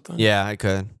want or something. Yeah, I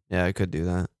could. Yeah, I could do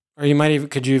that. Or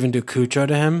could you even do Cucho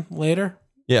to him later?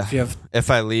 Yeah,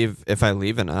 if I leave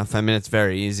enough. I mean, it's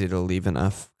very easy to leave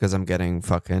enough because I'm getting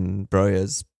fucking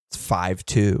Broja's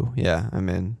 5-2. Yeah, I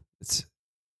mean,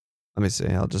 let me see.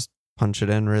 I'll just punch it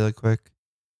in really quick.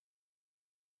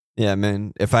 Yeah, I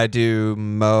mean, if I do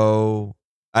Mo,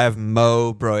 I have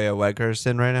Mo, Broja, Weghorst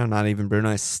in right now, not even Bruno.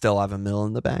 I still have a mil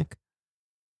in the bank.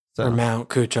 So, or Mount,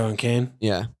 Cucho, and Kane.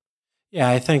 Yeah. Yeah,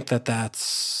 I think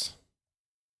that's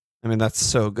I mean, that's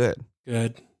so good.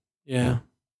 Good. Yeah.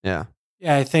 Yeah.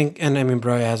 Yeah, I think, and I mean,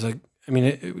 Broya has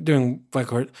doing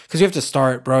Weghorst, because you have to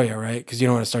start Broya, right? Because you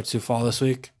don't want to start Sufal this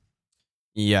week.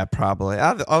 Yeah, probably.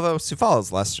 Although Sufal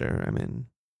is Leicester. I mean,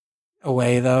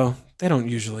 away though, they don't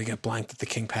usually get blanked at the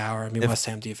King Power. I mean, West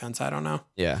Ham defense, I don't know.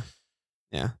 Yeah.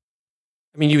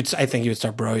 I mean, I think you would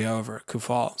start Broya over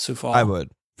Sufal. I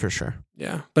would for sure.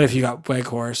 Yeah, but if you got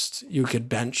Weghorst, you could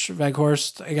bench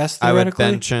Weghorst, I guess. I would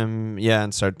bench him,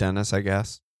 and start Dennis, I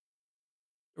guess.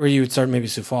 Or you would start maybe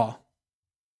Sufal.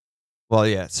 Well,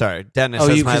 yeah, sorry. Dennis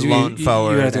is my lone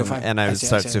forward, and I would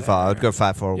start Sufal. I would go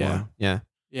 5-4-1.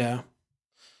 Yeah.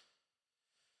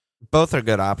 Both are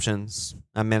good options.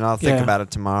 I mean, I'll think about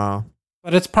it tomorrow.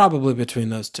 But it's probably between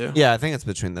those two. Yeah, I think it's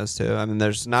between those two. I mean,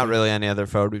 there's not really any other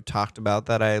forward we've talked about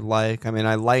that I like. I mean,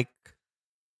 I like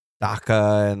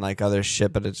Daka and like other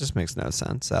shit, but it just makes no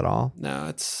sense at all.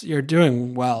 No, you're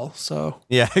doing well, so.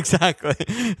 Yeah, exactly.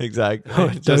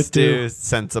 Just do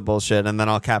sensible shit, and then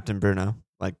I'll captain Bruno,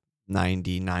 like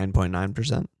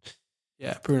 99.9%.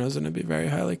 Yeah, Bruno's going to be very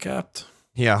highly capped.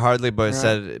 Yeah, Hardly Boy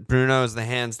said Bruno is the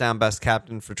hands down best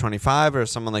captain for 25, or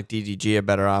is someone like DDG a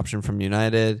better option from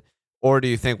United? Or do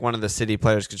you think one of the City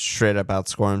players could straight up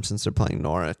outscore him since they're playing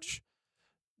Norwich?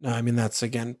 No, I mean, that's,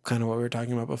 again, kind of what we were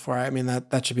talking about before. I mean,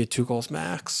 that should be 2 goals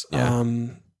max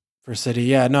for City.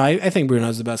 Yeah, no, I think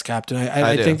Bruno's the best captain.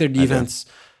 I think their defense,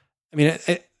 I mean,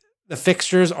 the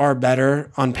fixtures are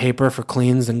better on paper for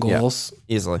cleans than goals.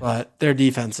 Yeah, easily. But their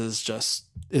defense is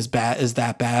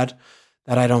that bad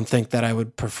that I don't think that I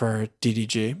would prefer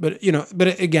DDG.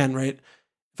 But again, right?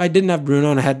 If I didn't have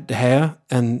Bruno and I had De Gea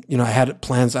and, I had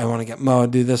plans, I want to get Mo,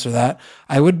 do this or that,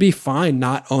 I would be fine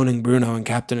not owning Bruno and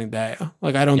captaining De Gea.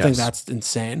 Like, I don't think that's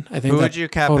insane. I think who would you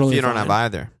cap totally if you don't fine. have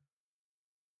either?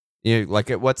 You like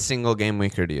it? What single game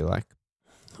weeker do you like?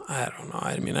 I don't know.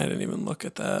 I mean, I didn't even look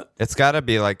at that. It's got to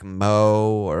be like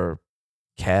Mo or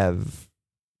Kev.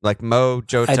 Like Mo,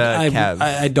 Jota, Kev.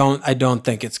 I don't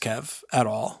think it's Kev at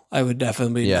all. I would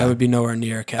definitely, I would be nowhere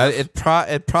near Kev.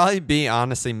 It'd probably be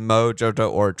honestly Mo, Jota,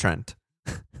 or Trent.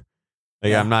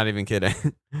 I'm not even kidding.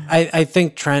 I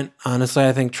think Trent. Honestly,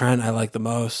 I think Trent I like the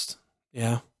most.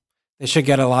 Yeah, they should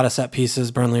get a lot of set pieces.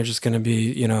 Burnley are just going to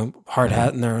be hard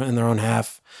hat in their own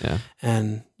half. Yeah,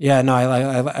 and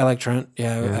I like Trent.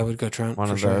 Yeah, I would go Trent.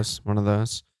 One of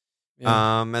those.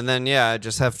 Yeah. And then I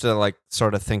just have to like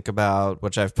sort of think about,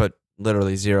 which I've put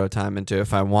literally zero time into,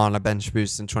 if I want a bench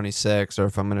boost in 26 or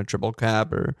if I'm gonna triple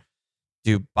cap or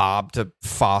do Bob to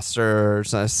Foster or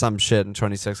some shit in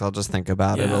 26. I'll just think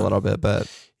about it a little bit, but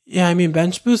yeah, I mean,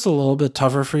 bench boost a little bit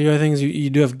tougher for you. I think you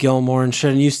do have Gilmore and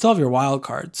shit, and you still have your wild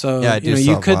card. So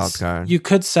you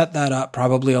could set that up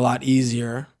probably a lot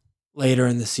easier later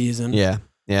in the season. Yeah,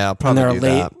 I'll probably do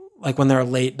that. Like when there are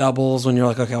late doubles, when you're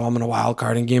like, okay, well, I'm going to wild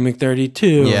card in game week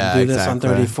 32 and do this on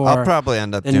 34. I'll probably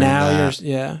end up doing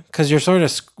that. Because you're sort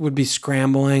of would be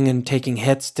scrambling and taking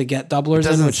hits to get doublers. It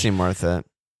doesn't seem worth it.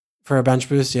 For a bench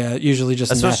boost, usually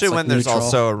just especially nets, when there's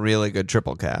also a really good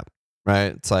triple cap, right?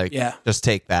 It's like, just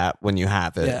take that when you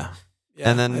have it. Yeah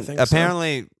and then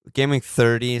apparently game week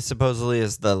 30 supposedly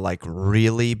is the like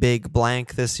really big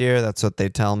blank this year. That's what they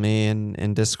tell me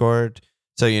in Discord.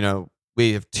 So,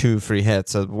 we have 2 free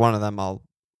hits, so one of them I'll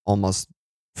almost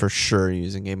for sure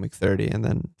use in game week 30, and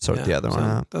then sort the other one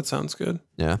out. That sounds good.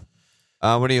 Yeah.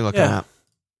 What are you looking at?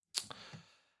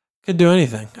 Could do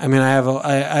anything. I mean, I have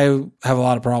a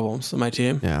lot of problems in my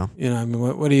team. Yeah. I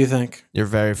mean, what do you think? You're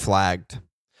very flagged.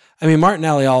 I mean,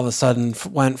 Martinelli all of a sudden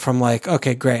went from like,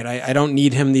 okay, great, I don't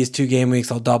need him these 2 game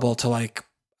weeks. I'll double to like,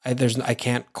 I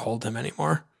can't hold him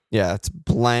anymore. Yeah, it's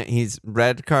blank. He's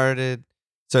red carded,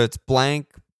 so it's blank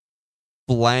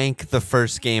the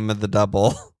first game of the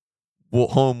double,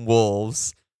 home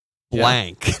Wolves,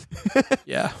 blank.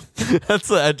 Yeah.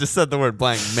 I just said the word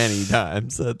blank many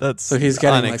times. That's so he's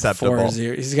getting unacceptable. Like 4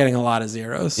 zeros. He's getting a lot of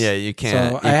zeros. Yeah, you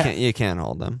can't. You can't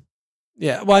hold him.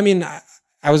 Yeah. Well, I mean,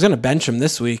 I was going to bench him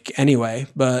this week anyway,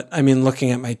 but I mean,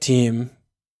 looking at my team,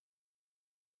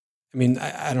 I mean,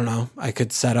 I don't know. I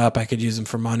could set up. I could use him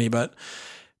for money, but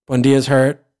Buendia's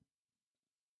hurt.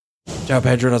 João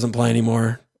Pedro doesn't play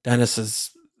anymore. Dennis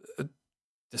is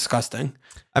disgusting.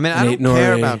 I mean, I don't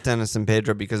care about Dennis and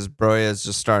Pedro because Broya is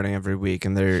just starting every week,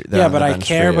 and they're but I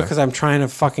care because I'm trying to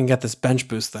fucking get this bench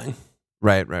boost thing.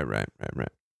 Right.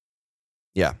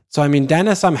 Yeah. So I mean,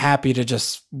 Dennis, I'm happy to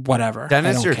just whatever.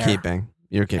 Dennis, you're keeping.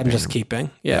 I'm just keeping.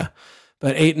 Yeah.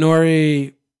 But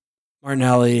Aït-Nouri,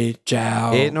 Martinelli,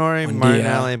 João. Aït-Nouri,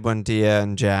 Martinelli, Buendia,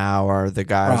 and João are the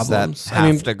guys that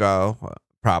have to go.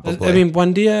 Probably. I mean,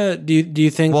 Buendia, do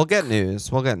you think... We'll get news.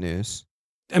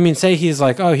 I mean, say he's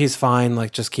like, oh, he's fine.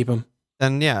 Like, just keep him.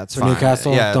 then yeah, it's for fine.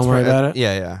 Newcastle. Yeah, Don't worry about it.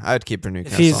 Yeah. I'd keep for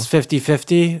Newcastle. If he's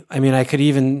 50-50, I mean, I could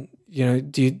even,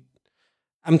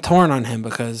 I'm torn on him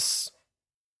because,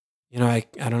 I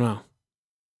don't know.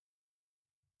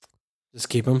 Just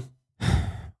keep him.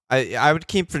 I would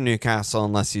keep for Newcastle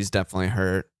unless he's definitely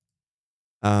hurt.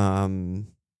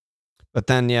 But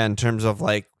then yeah, in terms of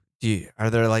like, are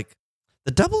there like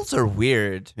the doubles are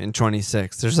weird in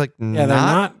 26. There's like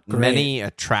not many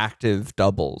attractive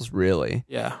doubles really.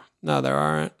 Yeah, no, there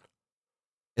aren't.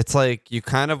 It's like you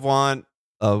kind of want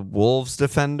a Wolves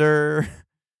defender.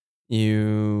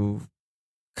 You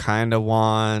kind of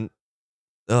want.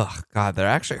 Oh God, they're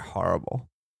actually horrible.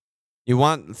 You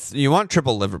want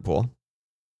triple Liverpool.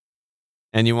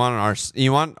 And you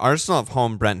want Arsenal of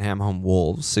home, Brentford home,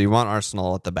 Wolves. So you want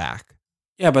Arsenal at the back.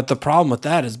 Yeah, but the problem with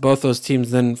that is both those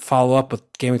teams then follow up with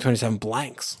Game Week 27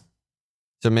 blanks.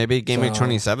 So maybe Game Week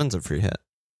 27 is a free hit.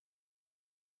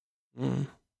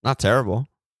 Not terrible.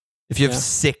 If you have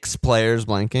 6 players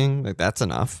blanking, like that's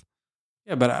enough.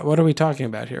 Yeah, but what are we talking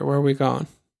about here? Where are we going?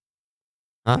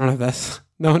 Huh? I don't know if that's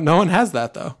no one has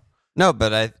that though. No,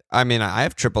 but I mean I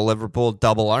have triple Liverpool,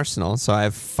 double Arsenal, so I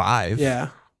have 5.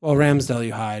 Yeah. Well, Ramsdale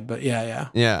you hide, but yeah.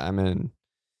 Yeah, I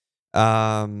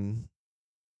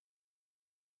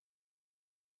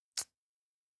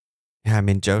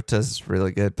mean, Jota's a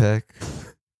really good pick.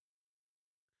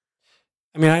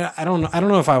 I mean, I don't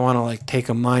know if I want to like take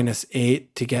a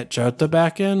 -8 to get Jota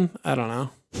back in. I don't know.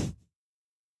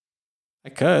 I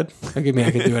could. I could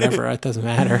do whatever. It doesn't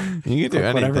matter. You can do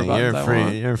anything.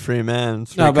 You're a free man.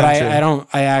 No, but I don't.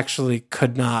 I actually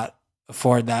could not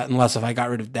afford that unless if I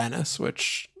got rid of Dennis,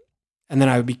 and then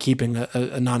I would be keeping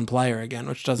a non-player again,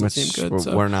 which doesn't seem good.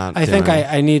 So we're not. I think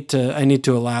I need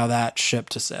to allow that ship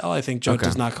to sail. I think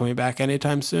Jota's not coming back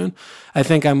anytime soon. I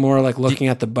think I'm more like looking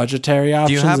at the budgetary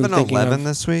options. Do you have an 11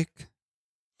 this week?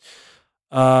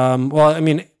 Well, I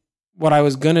mean, what I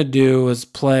was gonna do was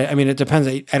play. I mean, it depends.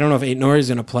 I don't know if Aït-Nouri's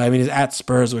gonna play. I mean, he's at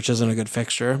Spurs, which isn't a good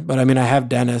fixture. But I mean, I have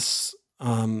Dennis.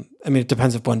 I mean, it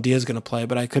depends if Buendia's gonna play.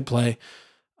 But I could play.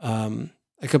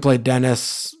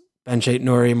 Dennis. Bench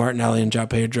Aït-Nouri, Martinelli, and João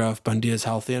Pedro if Buendia's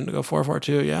healthy and to go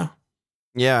 4-4-2, yeah.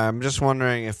 Yeah, I'm just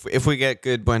wondering if we get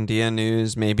good Buendia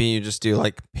news, maybe you just do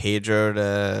like Pedro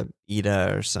to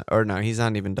Ida or no, he's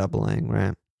not even doubling,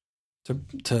 right?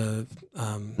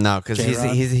 No, because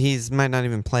he's might not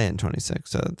even play in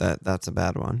 26, so that's a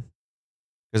bad one.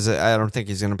 Because I don't think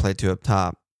he's going to play 2 up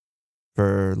top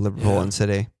for Liverpool and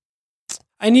City.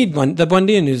 I need the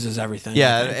Buendia news is everything.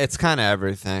 Yeah, it's kind of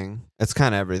everything. It's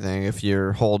kind of everything if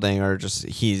you're holding or just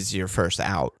he's your first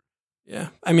out. Yeah.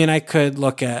 I mean, I could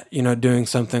look at, doing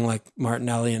something like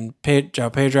Martinelli and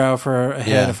João Pedro for a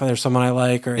hit if there's someone I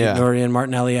like, or Aït-Nouri and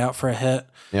Martinelli out for a hit.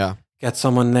 Yeah. Get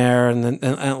someone there and then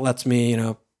and it lets me,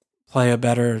 play a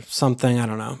better something. I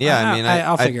don't know. Yeah,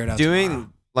 I'll figure it out. Doing tomorrow.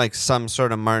 Like some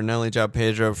sort of Martinelli, João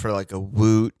Pedro for like a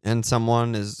Woot and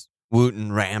someone is Woot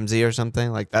and Ramsey or something.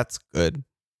 Like that's good.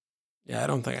 Yeah, I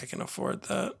don't think I can afford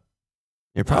that.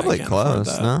 You're probably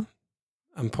close, no?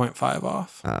 I'm 0.5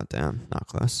 off. Oh, damn. Not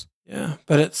close. Yeah,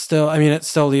 but it still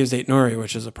leaves Aït-Nouri,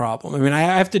 which is a problem. I mean, I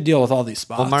have to deal with all these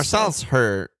spots. Well, Marcel's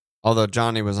hurt, although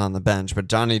Johnny was on the bench, but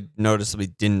Johnny noticeably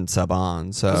didn't sub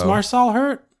on. So was Marcel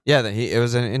hurt? Yeah, it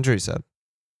was an injury sub.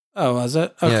 Oh, was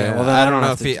it? Okay. Yeah, well, then I don't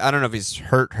know if he's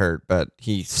hurt, but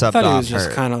he subbed off. I thought he was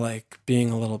just kind of like being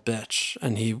a little bitch,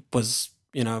 and he was.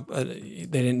 They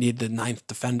didn't need the 9th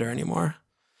defender anymore.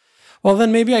 Well,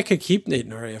 then maybe I could keep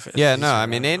Aït-Nouri if I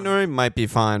mean, Aït-Nouri might be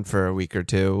fine for a week or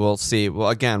two. We'll see. Well,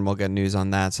 again, we'll get news on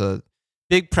that. So,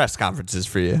 big press conferences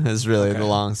for you is really the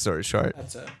long story short.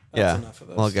 That's it. That's enough of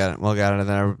this. We'll get it in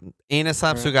there. Anus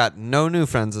slaps. We got no new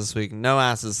friends this week. No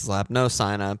asses slap. No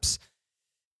signups.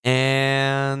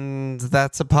 And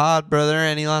that's a pod, brother.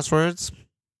 Any last words?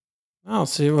 I'll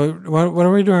see. What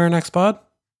are we doing our next pod?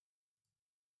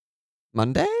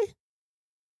 Monday?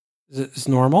 Is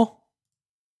normal?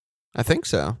 I think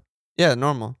so. Yeah,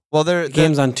 normal. Well, the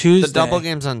game's on Tuesday. The double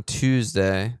game's on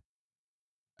Tuesday.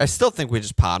 I still think we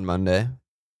just pod Monday.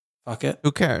 Fuck it.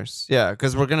 Who cares? Yeah,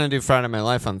 because we're going to do Friday Night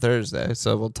Life on Thursday,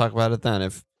 so we'll talk about it then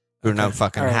if Bruno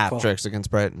fucking hat-tricks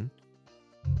against Brighton.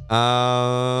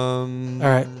 All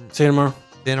right. See you tomorrow.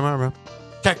 See you tomorrow, bro.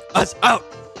 Check us out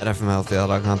at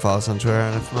FMLFL.com. Follow us on Twitter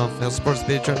at FMLFL Sports,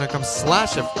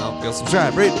 patreon.com/FMLFL.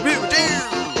 Subscribe, rate, review,